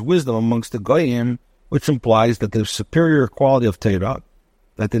saying that there's wisdom amongst the Goyim, which implies that the superior quality of Torah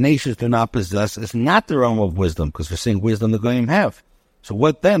that the nations do not possess is not the realm of wisdom, because we're saying wisdom the Goyim have. So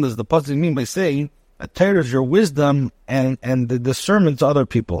what then does the Pasuk mean by saying that Torah is your wisdom and the discernment to other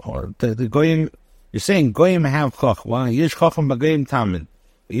people? Or the Goyim, you're saying Goyim have Chachma, Yesh Chachma B'Goyim Tamin,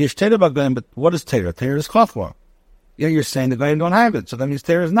 Yesh Torah B'Goyim, but what is Torah? Torah is Chachma. Yeah, you're saying the Goyim don't have it, so that means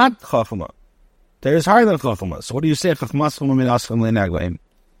Torah is not Chachma. There is higher than Chachma. So what do you say? Chachmasum min askum le'nagoyim.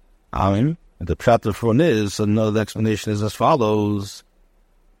 Amen. And the pshat of one is, another explanation is as follows.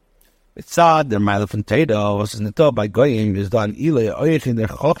 It's sad, their Malaf and Teda, was in the top by Goyim, is done Ile, Oyechin, der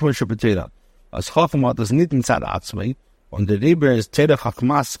Chochma Shepeteda. As Chochma does nicht in Zad Atzmei, und der Lieber ist Teda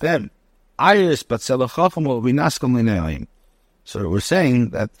Chachmas Fem. Iris, but Sela Chochma, Vinaskam Lineaim. So we're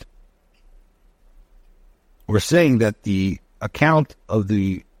saying that the account of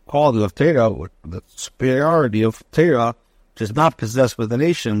the quality of Torah, the superiority of Torah, which is not possessed with the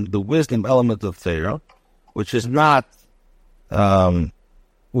nation, the wisdom element of Torah, which is not,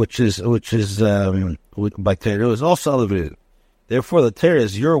 which is by Torah, is also elevated. Therefore, the Torah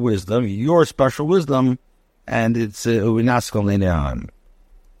is your wisdom, your special wisdom, and it's uinaskal ne'ne'am.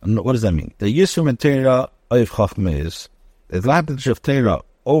 What does that mean? The Yisro and Torah of Chachma is the advantage of Torah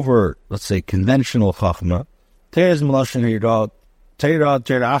over, let's say, conventional Chachma. Torah is Melashon Hira. Torah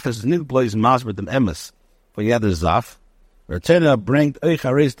achas is nicht bloß masber dem emes von jeder Zaf. Der Torah bringt euch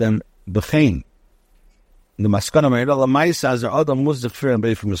heraus dem Bechein. The Maskana Meira Lamaisa as der Adam muss sich führen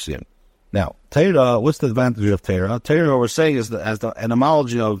bei Musim. Now, Torah, what's the advantage of Torah? Torah, we're saying, is as the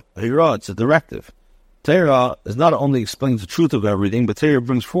etymology of Hira, it's a directive. Torah is not only explains the truth of everything, but Torah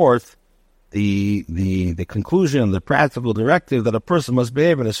brings forth the conclusion, the practical directive that a person must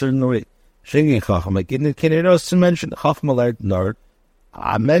behave in a certain way. Shingin Chacham, can it mention Chachma Leit Nord?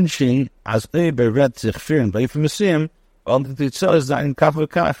 I mention as Eber red sich führen bei Musim, und die Zoll ist ein Kaffee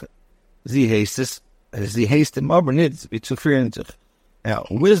Kaffee. Sie heißt im aber nicht, wie zu führen sich. Now,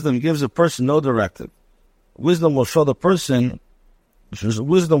 wisdom gives a person no directive. Wisdom will show the person,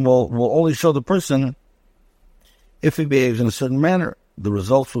 wisdom will only show the person if he behaves in a certain manner. The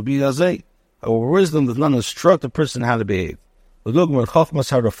results will be as a. However, wisdom does not instruct the person how to behave. Look at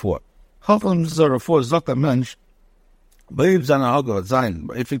Chachmas Harafur. Chachmas Harafur is not a mensch, believes on a Hagavad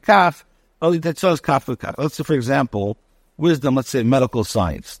Zayin. If he kaf, only that shows kaf for kaf. Let's say, for example, wisdom, let's say medical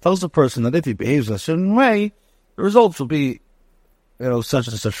science, tells the person that if he behaves in a certain way, the results will be, such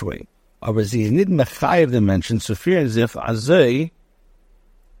and such way. Aber sie nicht mechayev the mention, so fear as if azay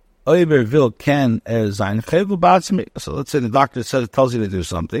oiber will can sein chevu ba'atzmi. So let's say the doctor tells you to do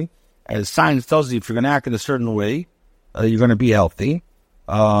something, and science tells you if you're going to act in a certain way, you're going to be healthy.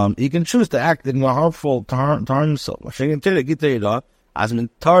 You can choose to act in a harmful to harm himself. As min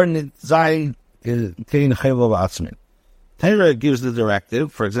tar nit sein kein chevu ba'atzmi. Torah gives the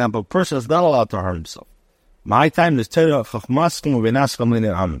directive. For example, a person is not allowed to harm himself. My time is Torah chachmaskim u'vinaskam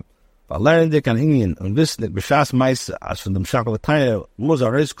line'am. Learning dik an Indian und wissen dik b'shas Meise, as von dem Shakalataya muss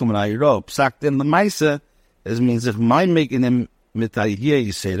rauskommen a Yiro, sagt in the Meise, es means if my making him mit a Yeh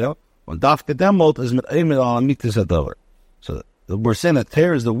Yisera, und darf gedemot is mit ein mit al amiktis adover. So we're saying that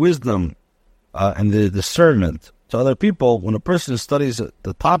Torah is the wisdom and the discernment to other people. When a person studies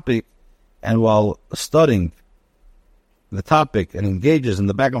the topic, and while studying the topic and engages in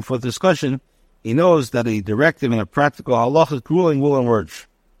the back and forth discussion, he knows that a directive and a practical halachic ruling will emerge.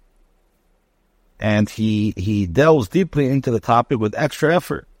 And he delves deeply into the topic with extra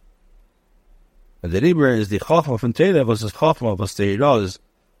effort. And the Ribber is the Chachma from Torah versus Chachma was the Hira is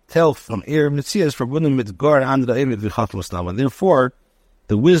tell from Mitzias verbunden mit Gar andere Emet wie Chachmas Nam. And therefore,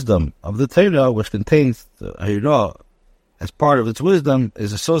 the wisdom of the Torah, which contains the Hira as part of its wisdom,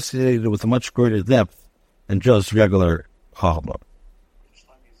 is associated with a much greater depth than just regular Chachma.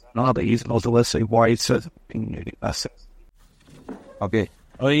 Now that he's also listening why it says okay.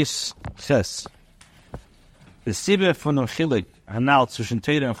 Ois says the Sibbe von dem Chilik Hanal zwischen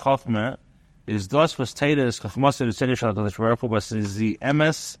Torah and Chachma is das was Torah is Chachmas and Tzedek Shaladosh Baruch was is the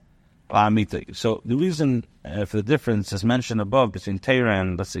emes la'amitai. So the reason for the difference as mentioned above between Torah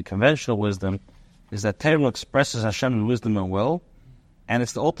and let's say conventional wisdom is that Torah expresses Hashem in wisdom and will, and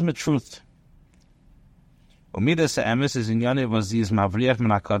it's the ultimate truth. Umidas emes is in Yaniv was these mavriach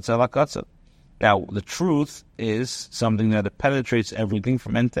min hakatza lakatza. Now the truth is something that penetrates everything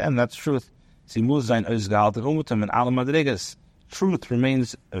from end to end. That's truth. Truth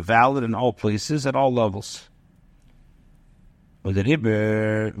remains valid in all places, at all levels. When Torah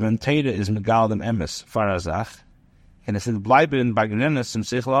is megal dem emes farazach, and it says bleiben bei genenes im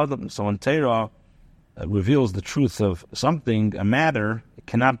Sichel Adam. So when Torah reveals the truth of something, a matter, it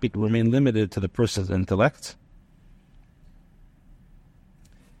cannot remain limited to the person's intellect.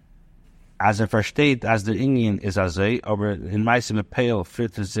 As versteht, as der Indian is azay, aber in meisem pale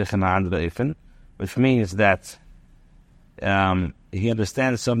führt sich in andere Efen, which means that he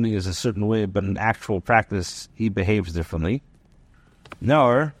understands something is a certain way, but in actual practice he behaves differently.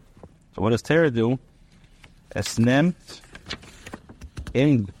 Nor, so what does Torah do? Es nimmt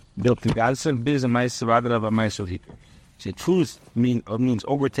in built in ganzen bis meise rather of a meise hier. So truth means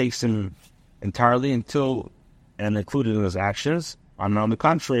overtakes him entirely until and included in his actions. And on the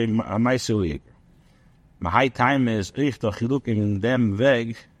contrary, Maisu Iker. My high time is ich doch Chilukim in dem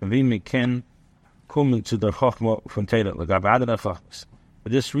Weg, wie me ken kommen zu der Chochma von Teira, legab adana Chochmas. For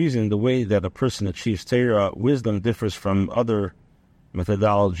this reason, the way that a person achieves Teira, wisdom differs from other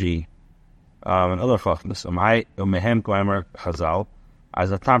methodology and other Chochmas. Mehem Koimer Chazal,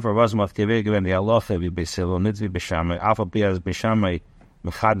 as a time for Vazmat Keveg, when the Halacha vi Beisilo, Nidvi Beshamai, Alpha Bias Beshamai,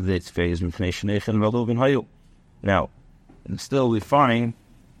 Mechad Deit Phase, Mifnei Shneichen, Veluvin Hayu. Now, and still we find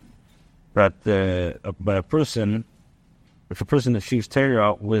that by a person, if a person achieves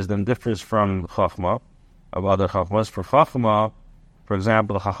Torah, wisdom differs from Chachma, of other Chachmas. For Chachma, for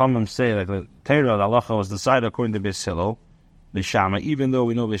example, the Chachamim say that the Torah, the halacha was decided according to Beis Hillel, Beishamai, even though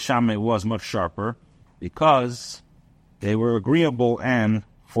we know Beishamai was much sharper, because they were agreeable and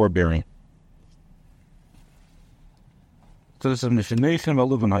forbearing. So this is Mishnechem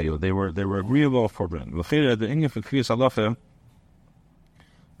Veluvin Hayu. They were agreeable and forbearing. The Inyan for Kriyas Halacha,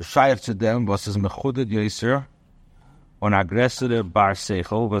 the Shayach to them was his Mechuded Yisro und aggressere Bar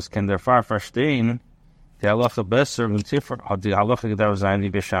Seichel, was kann der Fahr verstehen, die Halacha besser und tiefer, hat die Halacha gedacht sein, wie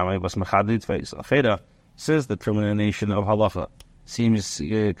Beishamai, was Mechadid Feis. Al-Kheda says the termination of Halacha seems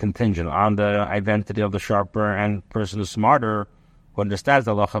contingent on the identity of the sharper and person who's smarter, who understands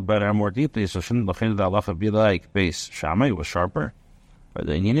the halacha better and more deeply. So shouldn't the halacha be like Beis Shammai was sharper? But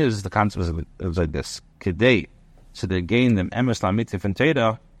the Indian is the concept is like this: Kidei, so they gain them emes lamitif and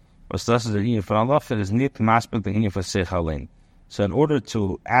teda, was thus the Indian for halacha is nit maspek the Indian for Sichah. So in order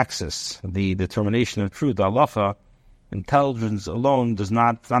to access the determination of truth, the halacha, intelligence alone does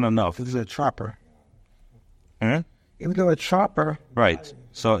not enough. This is a chopper. Hmm? Even though it's sharper, right?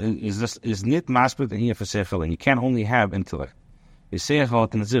 So is nit maspek the Indian for Sichah. You can't only have intellect. We say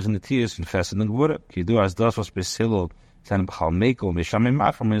halt in zich in the tears in Chesed and Gvura. Ki do as das was Beis Hillel zijn bechal mekel Mishamim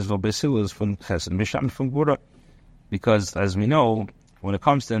macham is wel Beis Hillel is from Chesed Mishamim from Gvura. Because as we know, when it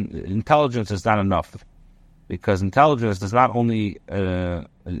comes to intelligence, is not enough. Because intelligence does not only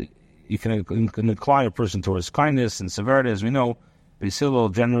you can incline a person towards kindness and severity. As we know, Beis Hillel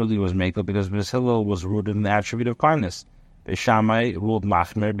generally was mekel because Beis Hillel was rooted in the attribute of kindness. Beis Shammai ruled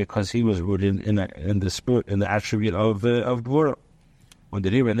machmer because he was rooted in the spirit, in the attribute of Gvura.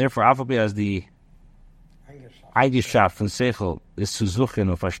 And therefore, Alphabet as the Eigenschaft von Seichel is zu suchen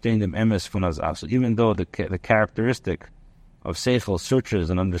und verstehen dem Emes von Azaf. So even though the characteristic of Seichel searches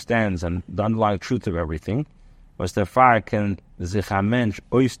and understands and the underlying truth of everything, was der Fall kann sich ein Mensch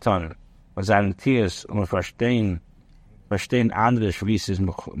äußern und seinen Tiers und verstehen anders, wie es ist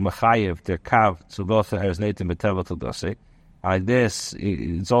Mechayev, der Kav, zu welcher ist nicht betevel zu das. Like this,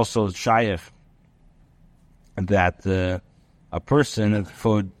 it's also shaykh that a person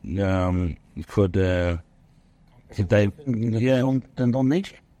could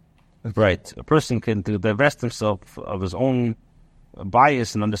right. A person can divest himself of his own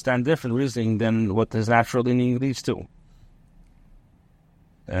bias and understand different reasoning than what his natural leaning leads to.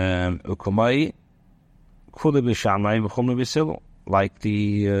 Like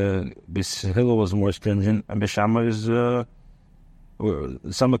the Beis Hillel was more stringent, and Beis Shammai is.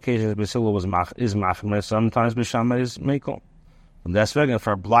 Some occasions Beis Hillel is machmer, sometimes Beis Shammai is mekel. And deswegen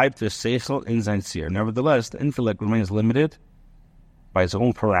verbleibt der Seichel in sein Zier. Nevertheless, the intellect remains limited by its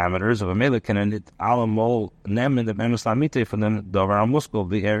own parameters of a mele can it allemal nemen the emes lamite from the davar muskel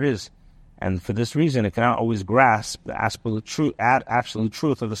the air is, and for this reason it cannot always grasp the absolute truth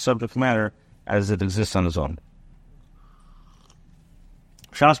of the subject matter as it exists on its own.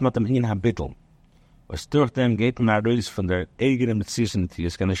 Schaas mit dem Hin habittel. Was durch dem geht man raus von der eigenen Beziehung, die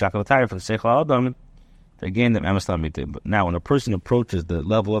ist keine Schakalatai von Seichel Adam. They gain them emes lamite. But now when a person approaches the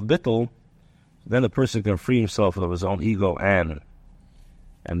level of bittul, then the person can free himself of his own ego and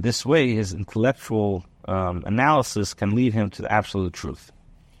this way his intellectual analysis can lead him to the absolute truth.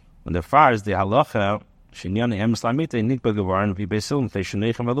 When as far as the halacha, shinyani emes lamite nikba gevaran vi Beis Hillel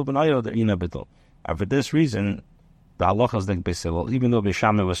feshnechem veluben ayo der ina bittul. And for this reason, the halacha is like Beis Hillel, even though Beis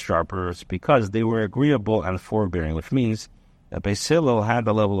Shammai was sharper, it's because they were agreeable and forbearing, which means that Beis Hillel had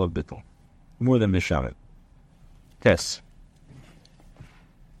the level of bittul more than Beis Shammai. Yes.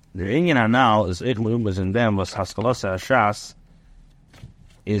 The Inyan now is was in them was Haskalasa Ashas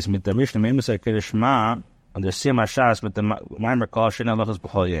is mit der Mishnah Memesai Kirishma and the Sima Ashas with the Maimer Kal Shina Lachas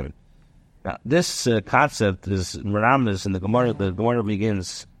B'chol Yemen. Now this concept is Ramdas in the Gemara. The Gemara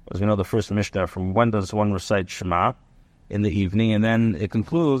begins, as we know, the first Mishnah from when does one recite Shema in the evening, and then it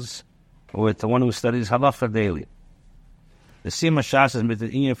concludes with the one who studies Halacha daily. The Sima Ashas is mit the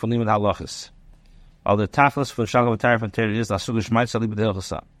Inyan from Limud Halachas. All the tafels for Shagah V'Tayr from Teir is Asugish Maitza Libid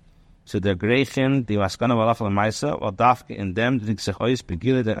Hilchasa. So the Greichen, the Waskana Valafal and Maisa, or Dafke in them, the Sichos,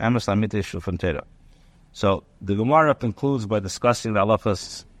 Begilid and Emes Lamite from Teir. So the Gemara concludes by discussing the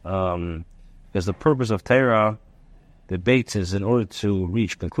halachas, because the purpose of Torah debates is in order to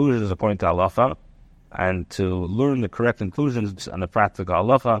reach conclusions according to halacha, and to learn the correct conclusions on the practical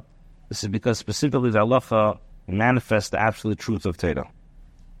halacha. This is because specifically the halacha manifests the absolute truth of Torah.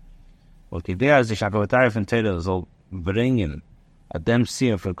 What the idea is the Shakavatari from Torah is bringing a dem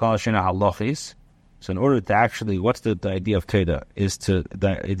siyah for kol shena halachis. So in order to actually, what's the idea of Torah? Is to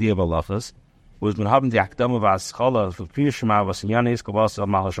the idea of halachas. Was when having the akdama v'aschala for priya shema v'sinyanis kabbalas al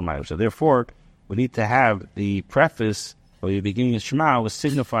mahal shemayim. So therefore, we need to have the preface or the beginning of Shema, which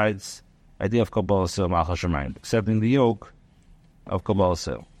signifies the idea of kabbalas al mahal shemayim, accepting the yoke of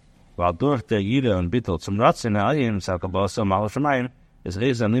kabbalas al. While durch der yira and bittul zum ratzin alayim sal kabbalas al mahal shemayim is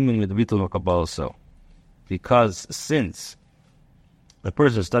animing with the bittul of kabbalas al. Because since the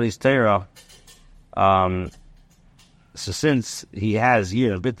person studies Torah, so since he has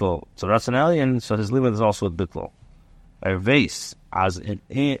year of bittul, so ratzon so his limit is also with bittul. A vase as an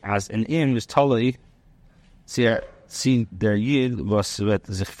im is totally see their yid was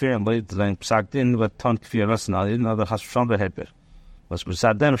with zich and late sein psagt in with ton kfir ratzon alien, other has verstanden hepper. Was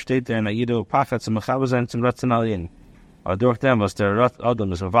besad dem steht der in a yido pachat zum mechaber sein zum ratzon alien. Aber durch dem was der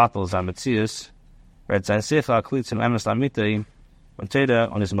Adam is mevatel sein Metzius, wird sein Sichah klit zum emes lamitei, und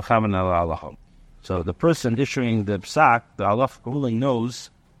Teda on his mechaber al alachom. So the person issuing the psak, the halachic ruling, knows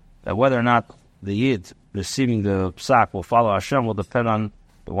that whether or not the yid receiving the psak will follow Hashem will depend on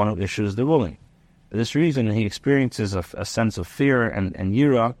the one who issues the ruling. For this reason, he experiences a sense of fear and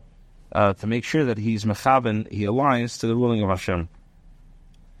yira to make sure that he's mechaben, he aligns to the ruling of Hashem.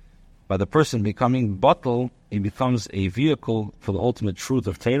 By the person becoming batel, he becomes a vehicle for the ultimate truth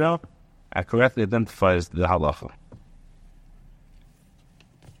of Torah and correctly identifies the halacha.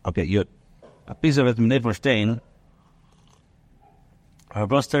 Okay, yud. A piece of it nicht verstehen.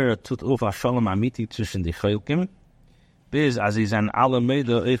 Was Torah tut auf a shalom amiti zwischen die Chelkim, bis as is an alle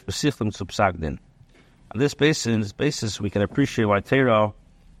Meide auf besichtung zu psagdin. On this basis, we can appreciate why Torah,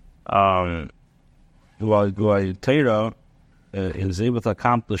 Torah is able to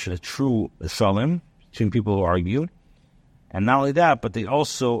accomplish a true shalom between people who argue, and not only that, but they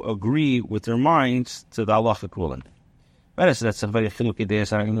also agree with their minds to the halachic ruling. That's a very chilukei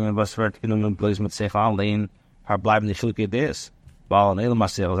deis. Was wird genommen bloß mit sich allein, bleiben die chilukei deis. Weil in Elam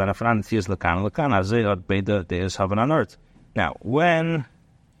Masech, seine Freunde hier ist Lekan, also hat beide deis haben on earth. Now, when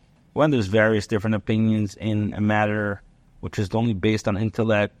there's various different opinions in a matter which is only based on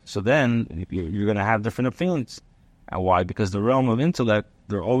intellect, so then you're going to have different opinions. And why? Because the realm of intellect,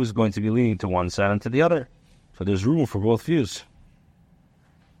 they're always going to be leaning to one side and to the other. So there's room for both views.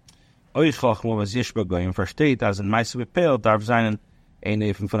 Euch Chachmo was Yishba goyim versteht, as in Meise Bepel darf seinen ein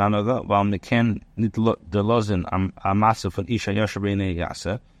Efen von Anoga, weil man kann nicht der Losen am Masse von Isha Yoshabene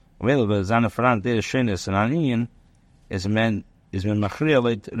Yase, weil seine Verand der Schönes in Anien is men machria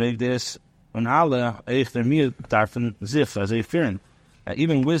leid des und alle echt der mir darfen sich as a fearing.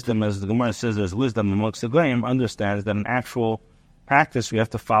 Even wisdom, as the Gemara says, there's wisdom amongst the goyim, understands that in actual practice we have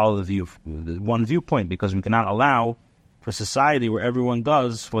to follow the one viewpoint, because we cannot allow for society where everyone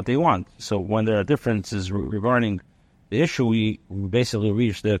does what they want. So when there are differences regarding the issue, we basically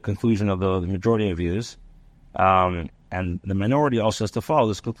reach the conclusion of the majority of views, and the minority also has to follow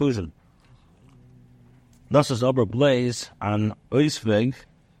this conclusion. Thus is aber blaze an Oisweg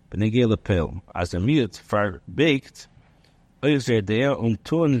benegele Pil, as the meat verbaked, Oiser der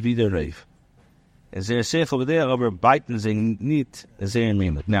tun wieder reif. Is there a sech over there, aber beiten sie nicht sehr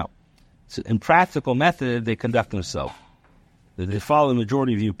nämlich. Now, so in practical method, they conduct themselves. They follow the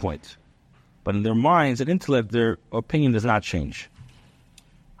majority viewpoint. But in their minds and intellect, their opinion does not change.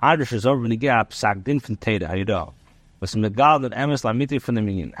 However, when it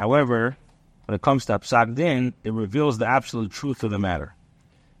comes to Psagdin, it reveals the absolute truth of the matter.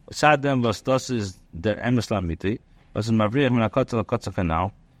 Was in Mavrich min hakotzel hakotzel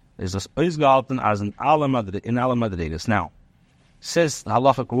kanal is das ausgehalten as in alle madrigas. Now, says the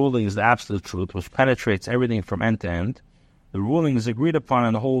halachic ruling is the absolute truth, which penetrates everything from end to end. The ruling is agreed upon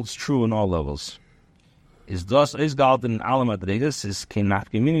and holds true in all levels. Is das ausgehalten in alle madrigas is kein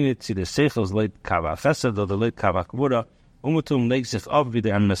nachgemini zu the Sichos leit kava chesed oder leit kava kvura umutum legt sich auf wie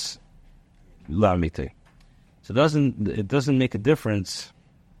der emes lamite. So it doesn't make a difference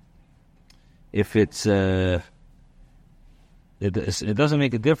if it's It doesn't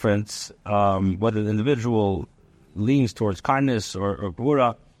make a difference whether the individual leans towards kindness or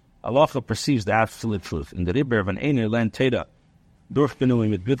gvura. Allah perceives the absolute truth. In the Ribber of an Einer land Teda, durchgenommen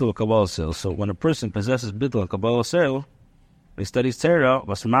mit Bittul Kabbalah Sel. So when a person possesses Bittul Kabbalah Sel, he studies Torah,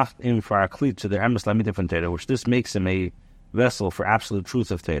 was macht him for a kli to the Emes Lamite von Torah, which this makes him a vessel for absolute truth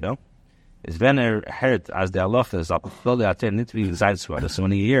of Torah. is when heard as the halacha is need to be zaydeswada. So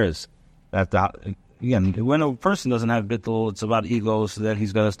when he hears that again, when a person doesn't have bittul, it's about ego, so then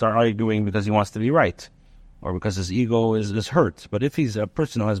he's going to start arguing because he wants to be right, or because his ego is hurt. But if he's a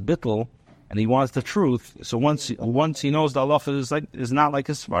person who has bittul and he wants the truth, so once he knows the halacha is not like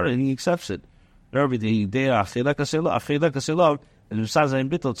his svara, and he accepts it. Rabbi the idea achilek asilov is besides ein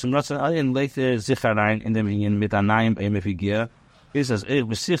bittul zum ratzon ayin later zicharein in dem in mit anayim emifigia is as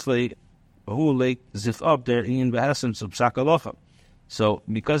besichle who lake zif up there in behasem sub sakalocha. So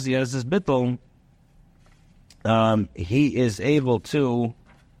because he has this bittul, he is able to,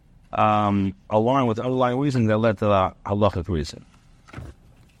 along with underlying reason that led to the halachic reason.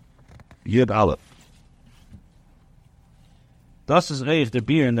 Yud Aleph. Das is reich der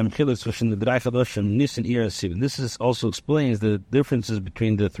beer and the mechilus zwischen the drei Chodoshim Nisan, Iyar, and Sivan. This also explains the differences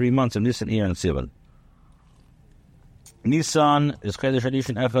between the 3 months of Nisan, Iyar, and Sivan. Nisan is Chedesh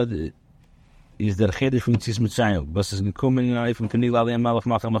Hadishin Echad is der Chedesh from Tzis Mitzrayim. Was is gekommen in Eifem Kenil Aliyah Malach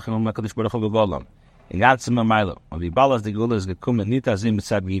Macham Macham Makadosh Baruch Hu Begolam. In ganzem Amaylo. Und wie Balas die Gula ist gekommen, nicht als ihm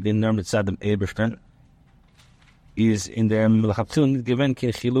mitzad Gidin, nur mitzad dem Eberstein, is in der Melchapzun nicht gewinnt,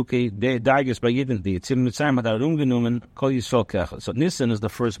 kein Chiluke, der Daiges bei Yidin, die Yitzim Mitzrayim hat rumgenommen, Kol Yisrael Kechel. So Nisan is the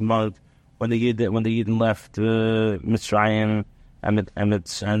first month when the Yidin left Mitzrayim, and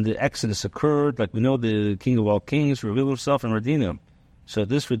the Exodus occurred, like we know the King of all kings revealed himself and redeemed him. So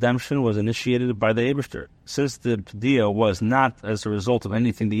this redemption was initiated by the Eberster. Since the P'diya was not as a result of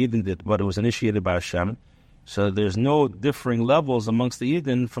anything the Yidden did, but it was initiated by Hashem, so there's no differing levels amongst the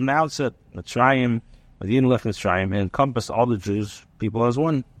Yidden from the outset. Mitzrayim, the Yidden left Mitzrayim, encompassed all the Jews, people as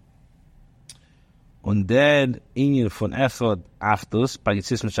one. Und der Inyan von Echad Achdus, bei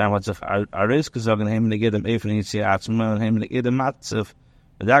Yitzis Mitzrayim hat sich Ares gesagt, heim negedem Efen Yitzia Atzma, heim negedem Matzev,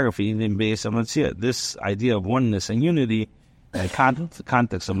 Medagrafi, in Beis HaMatzia. This idea of oneness and unity, the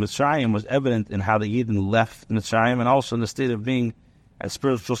context of Mitzrayim was evident in how the Yidden left Mitzrayim, and also in the state of being and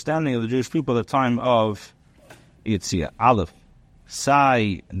spiritual standing of the Jewish people at the time of Yitzia. Aleph.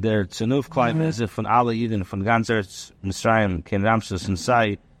 Sai, der Zenuf Klein, von alle Yidden, von ganz Mitzrayim, Ken Ramses, und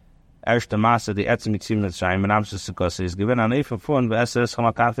Sai, erste Masse, die Etzem Yitzim Mitzrayim, und Ramses Sichos, ist gewinn an Efe von, bei SS,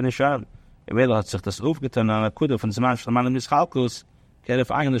 Chamakat in Israel. Ewela hat sich das aufgetan an der Kude von Zman Shalman und Mischalkus,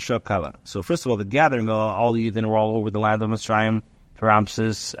 so first of all, the gathering of all the Yidden were all over the land of Mitzrayim to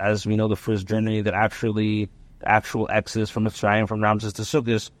Ramses, as we know the first journey that the actual exodus from Mitzrayim, from Ramses to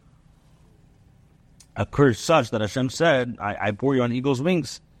Sukkot, occurred such that Hashem said, I bore you on eagle's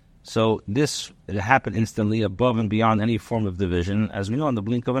wings. So it happened instantly, above and beyond any form of division, as we know, in the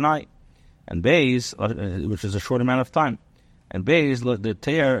blink of an eye. And Beis, which is a short amount of time. And Beis, the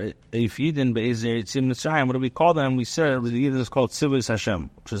Teir, if Yidden, Beis, Yitzim Mitzrayim, what do we call them? We said the Yidden is called Tzivos Hashem,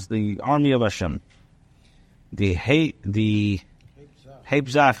 which is the army of Hashem. The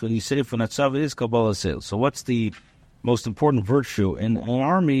Heibzach, when you say from Atzav, is Kabbalah Seil. So what's the most important virtue in an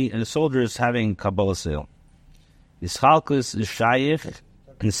army and a soldier is having Kabbalah Seil? Yischalkus is Shayich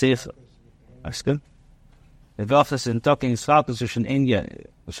and Seif. That's good. The Velfas in talking Yischalkus is in India.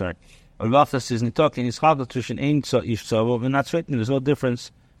 Sorry. There's no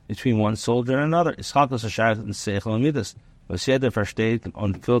difference between one soldier and another. Ischalkus Hashem and Seichel and Midas. Was jeder versteht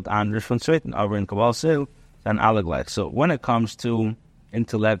und fühlt anders von Zweiten, aber in Kabbalah Seil than alle gleich. So when it comes to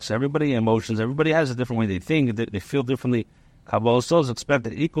intellects, everybody, emotions, everybody has a different way they think, they feel differently. Kabbalah Seil is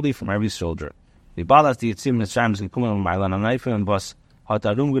expected equally from every soldier. Die Balas, die Yitzim Mitzrayim, sind gekommen und Meilan an Eifen und was hat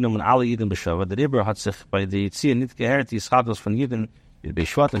herumgenommen alle Yidden beschwört. Der Rebbe hat sich bei der Yitzim nicht gehört, die Ischalkus von Yidden, so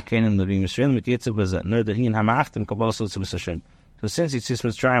since Yitzis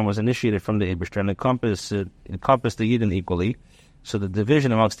Mitzrayim was initiated from the Eberster and encompassed the Yidden equally, so the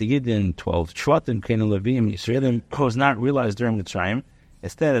division amongst the Yidden, 12 Shvatim, Canaan, Levim, Yisraelim, was not realized during Mitzrayim.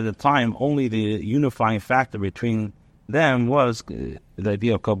 Instead, at the time, only the unifying factor between them was the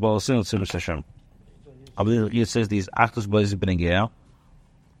idea of Kabbalah Sin Tzivos Hashem. It says these Achdus Bois B'Negel.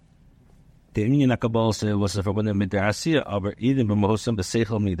 The Union of Kabbalah was verbunden mit der Asiya, aber Eden bemohsam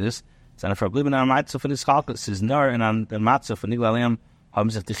besechel Midas, seine verblieben an Matze von Ischalkus, ist nur in an der Matze von Nigla Aleam, haben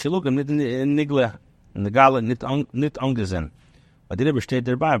sich die Chilugim nicht in Nigla, in der Gala nicht angesehen. But the Rebbe stayed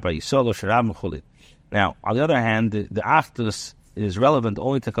thereby, by Yisro, Sharab, Mechuli. Now, on the other hand, the Achdus is relevant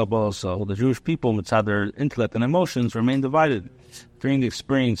only to Kabbalah, so the Jewish people, with their intellect and emotions, remain divided during the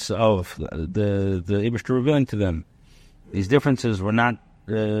experience of the Eberster revealing to them. These differences were not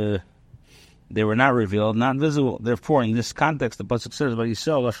they were not revealed, not visible. Therefore, in this context, the pasuk says by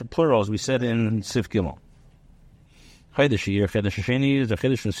Yisrael, plural, as we said in Sif Gimel. Chedesh year, Chedesh Sheni is the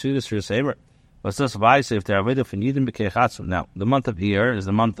Chedesh and Sudis for Saber. What's this Vaisa if they're Aveda from Yidin B'Keichatzim? Now, the month of Iyar is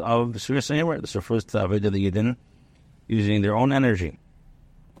the month of Surah Saber. This refers to Aveda the Yidin using their own energy.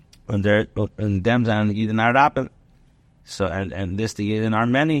 and them and Yidden are rappen. So and this the Yidden are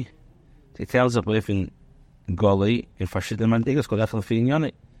many. It tells us if in Goli in Fashidim Mandigas go definitely feeding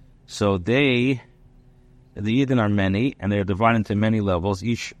Yoni. So the Yidden are many, and they are divided into many levels.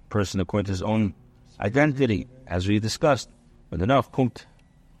 Each person according to his own identity, as we discussed. But enough kommt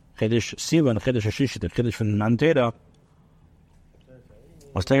Chiddush Sivan, Chiddush Hashish, the Chiddush from Nantera.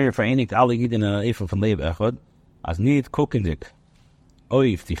 Was there vereinigt alle Yidden even van leven echad, als niet kokendik.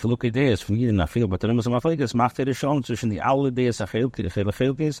 Oif, die geluk ideeën van Yidden naar veel, maar dan is het maar vlees, maakt er schon tussen die oude ideeën en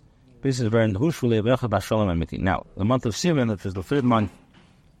geelkes, bis es werden hush voor leven echad, dat shalom met die. Now, the month of Sivan, it is the third month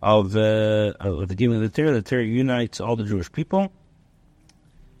of the giving of the Torah unites all the Jewish people.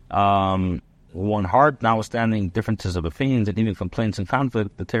 One heart, notwithstanding differences of opinions and even complaints and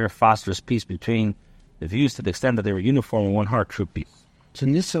conflict, the Torah fosters peace between the views to the extent that they were uniform in one heart, true peace. So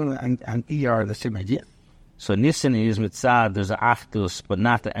Nisan and Iyar are the same idea. So Nisan is mitzad, there's an achdus, but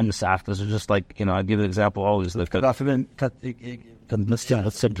not the emes achdus. It's just like, I give an example always. Like right.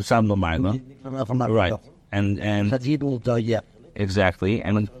 Exactly.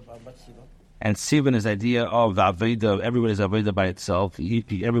 And Sivan is the idea of the Aveda, everybody's Aveda by itself,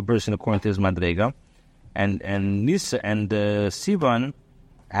 every person according to his Madrega. And Sivan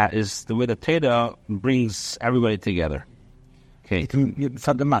is the way the Teda brings everybody together. Okay.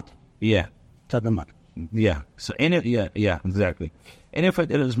 Yeah. Yeah. So in it, yeah, exactly. And if it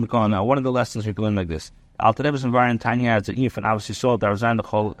is now, one of the lessons we can learn like this. Alter Rebbe's environment, Tanya adds that even obviously saw that was the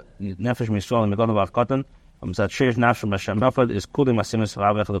whole Nefesh Mishol and Megon of Cotton. That Sheish Nafshim Hashem Nafad is Kulim Asimis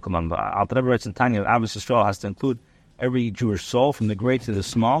Vavech Lukaman. Alter Rebbe writes in Tanya that obviously Yisrael has to include every Jewish soul from the great to the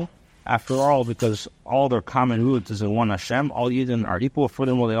small. After all, because all their common root is in one Hashem, all Yidden are equal.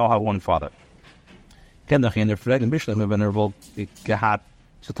 Furthermore, they all have one Father. Kendach in der Frag and Bishlam have been gehat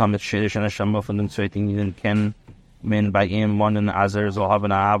so Tamit Sheish and Hashem von den zweiten Yidden kennen men bei ihm one and Azer so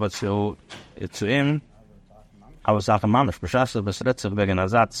haben aber zu ihm. Aber Sache Mamish Beshasse Besretzer wegen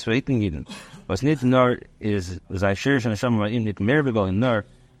Azat zweiten Yidden. Was nicht nur ist, sei Shirish und Hashem bei ihm nicht mehr begonnen, nur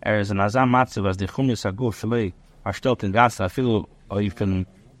ist ein Azam Matze, was die Chumis Haguf Shalei erstellt in Gaza, viel in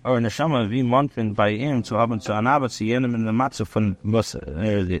Hashem, wie man bei ihm zu haben, zu anhaben, zu jenem in der Matze von was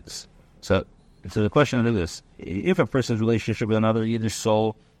ist. So the question is this: if a person's relationship with another Yiddish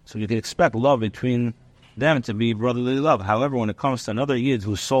soul, so you can expect love between them to be brotherly love. However, when it comes to another Yid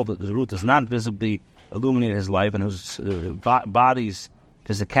whose soul, the root does not visibly illuminate his life and whose body's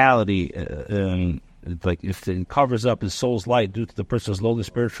physicality, like if it covers up his soul's light due to the person's lowly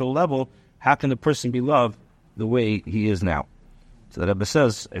spiritual level, how can the person be loved the way he is now? So the Rebbe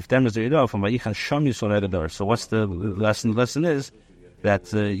says, if them is the Yiddo, from Vayichan Sham Yisro Edadar. So what's the lesson? The lesson is that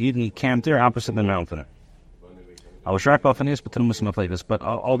Yidden camped there opposite the mountain. I was sharp off in this, but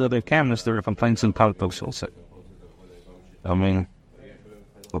all the other campers, there were complaints and politics also. I mean,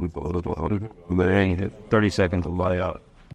 30 seconds to lie out.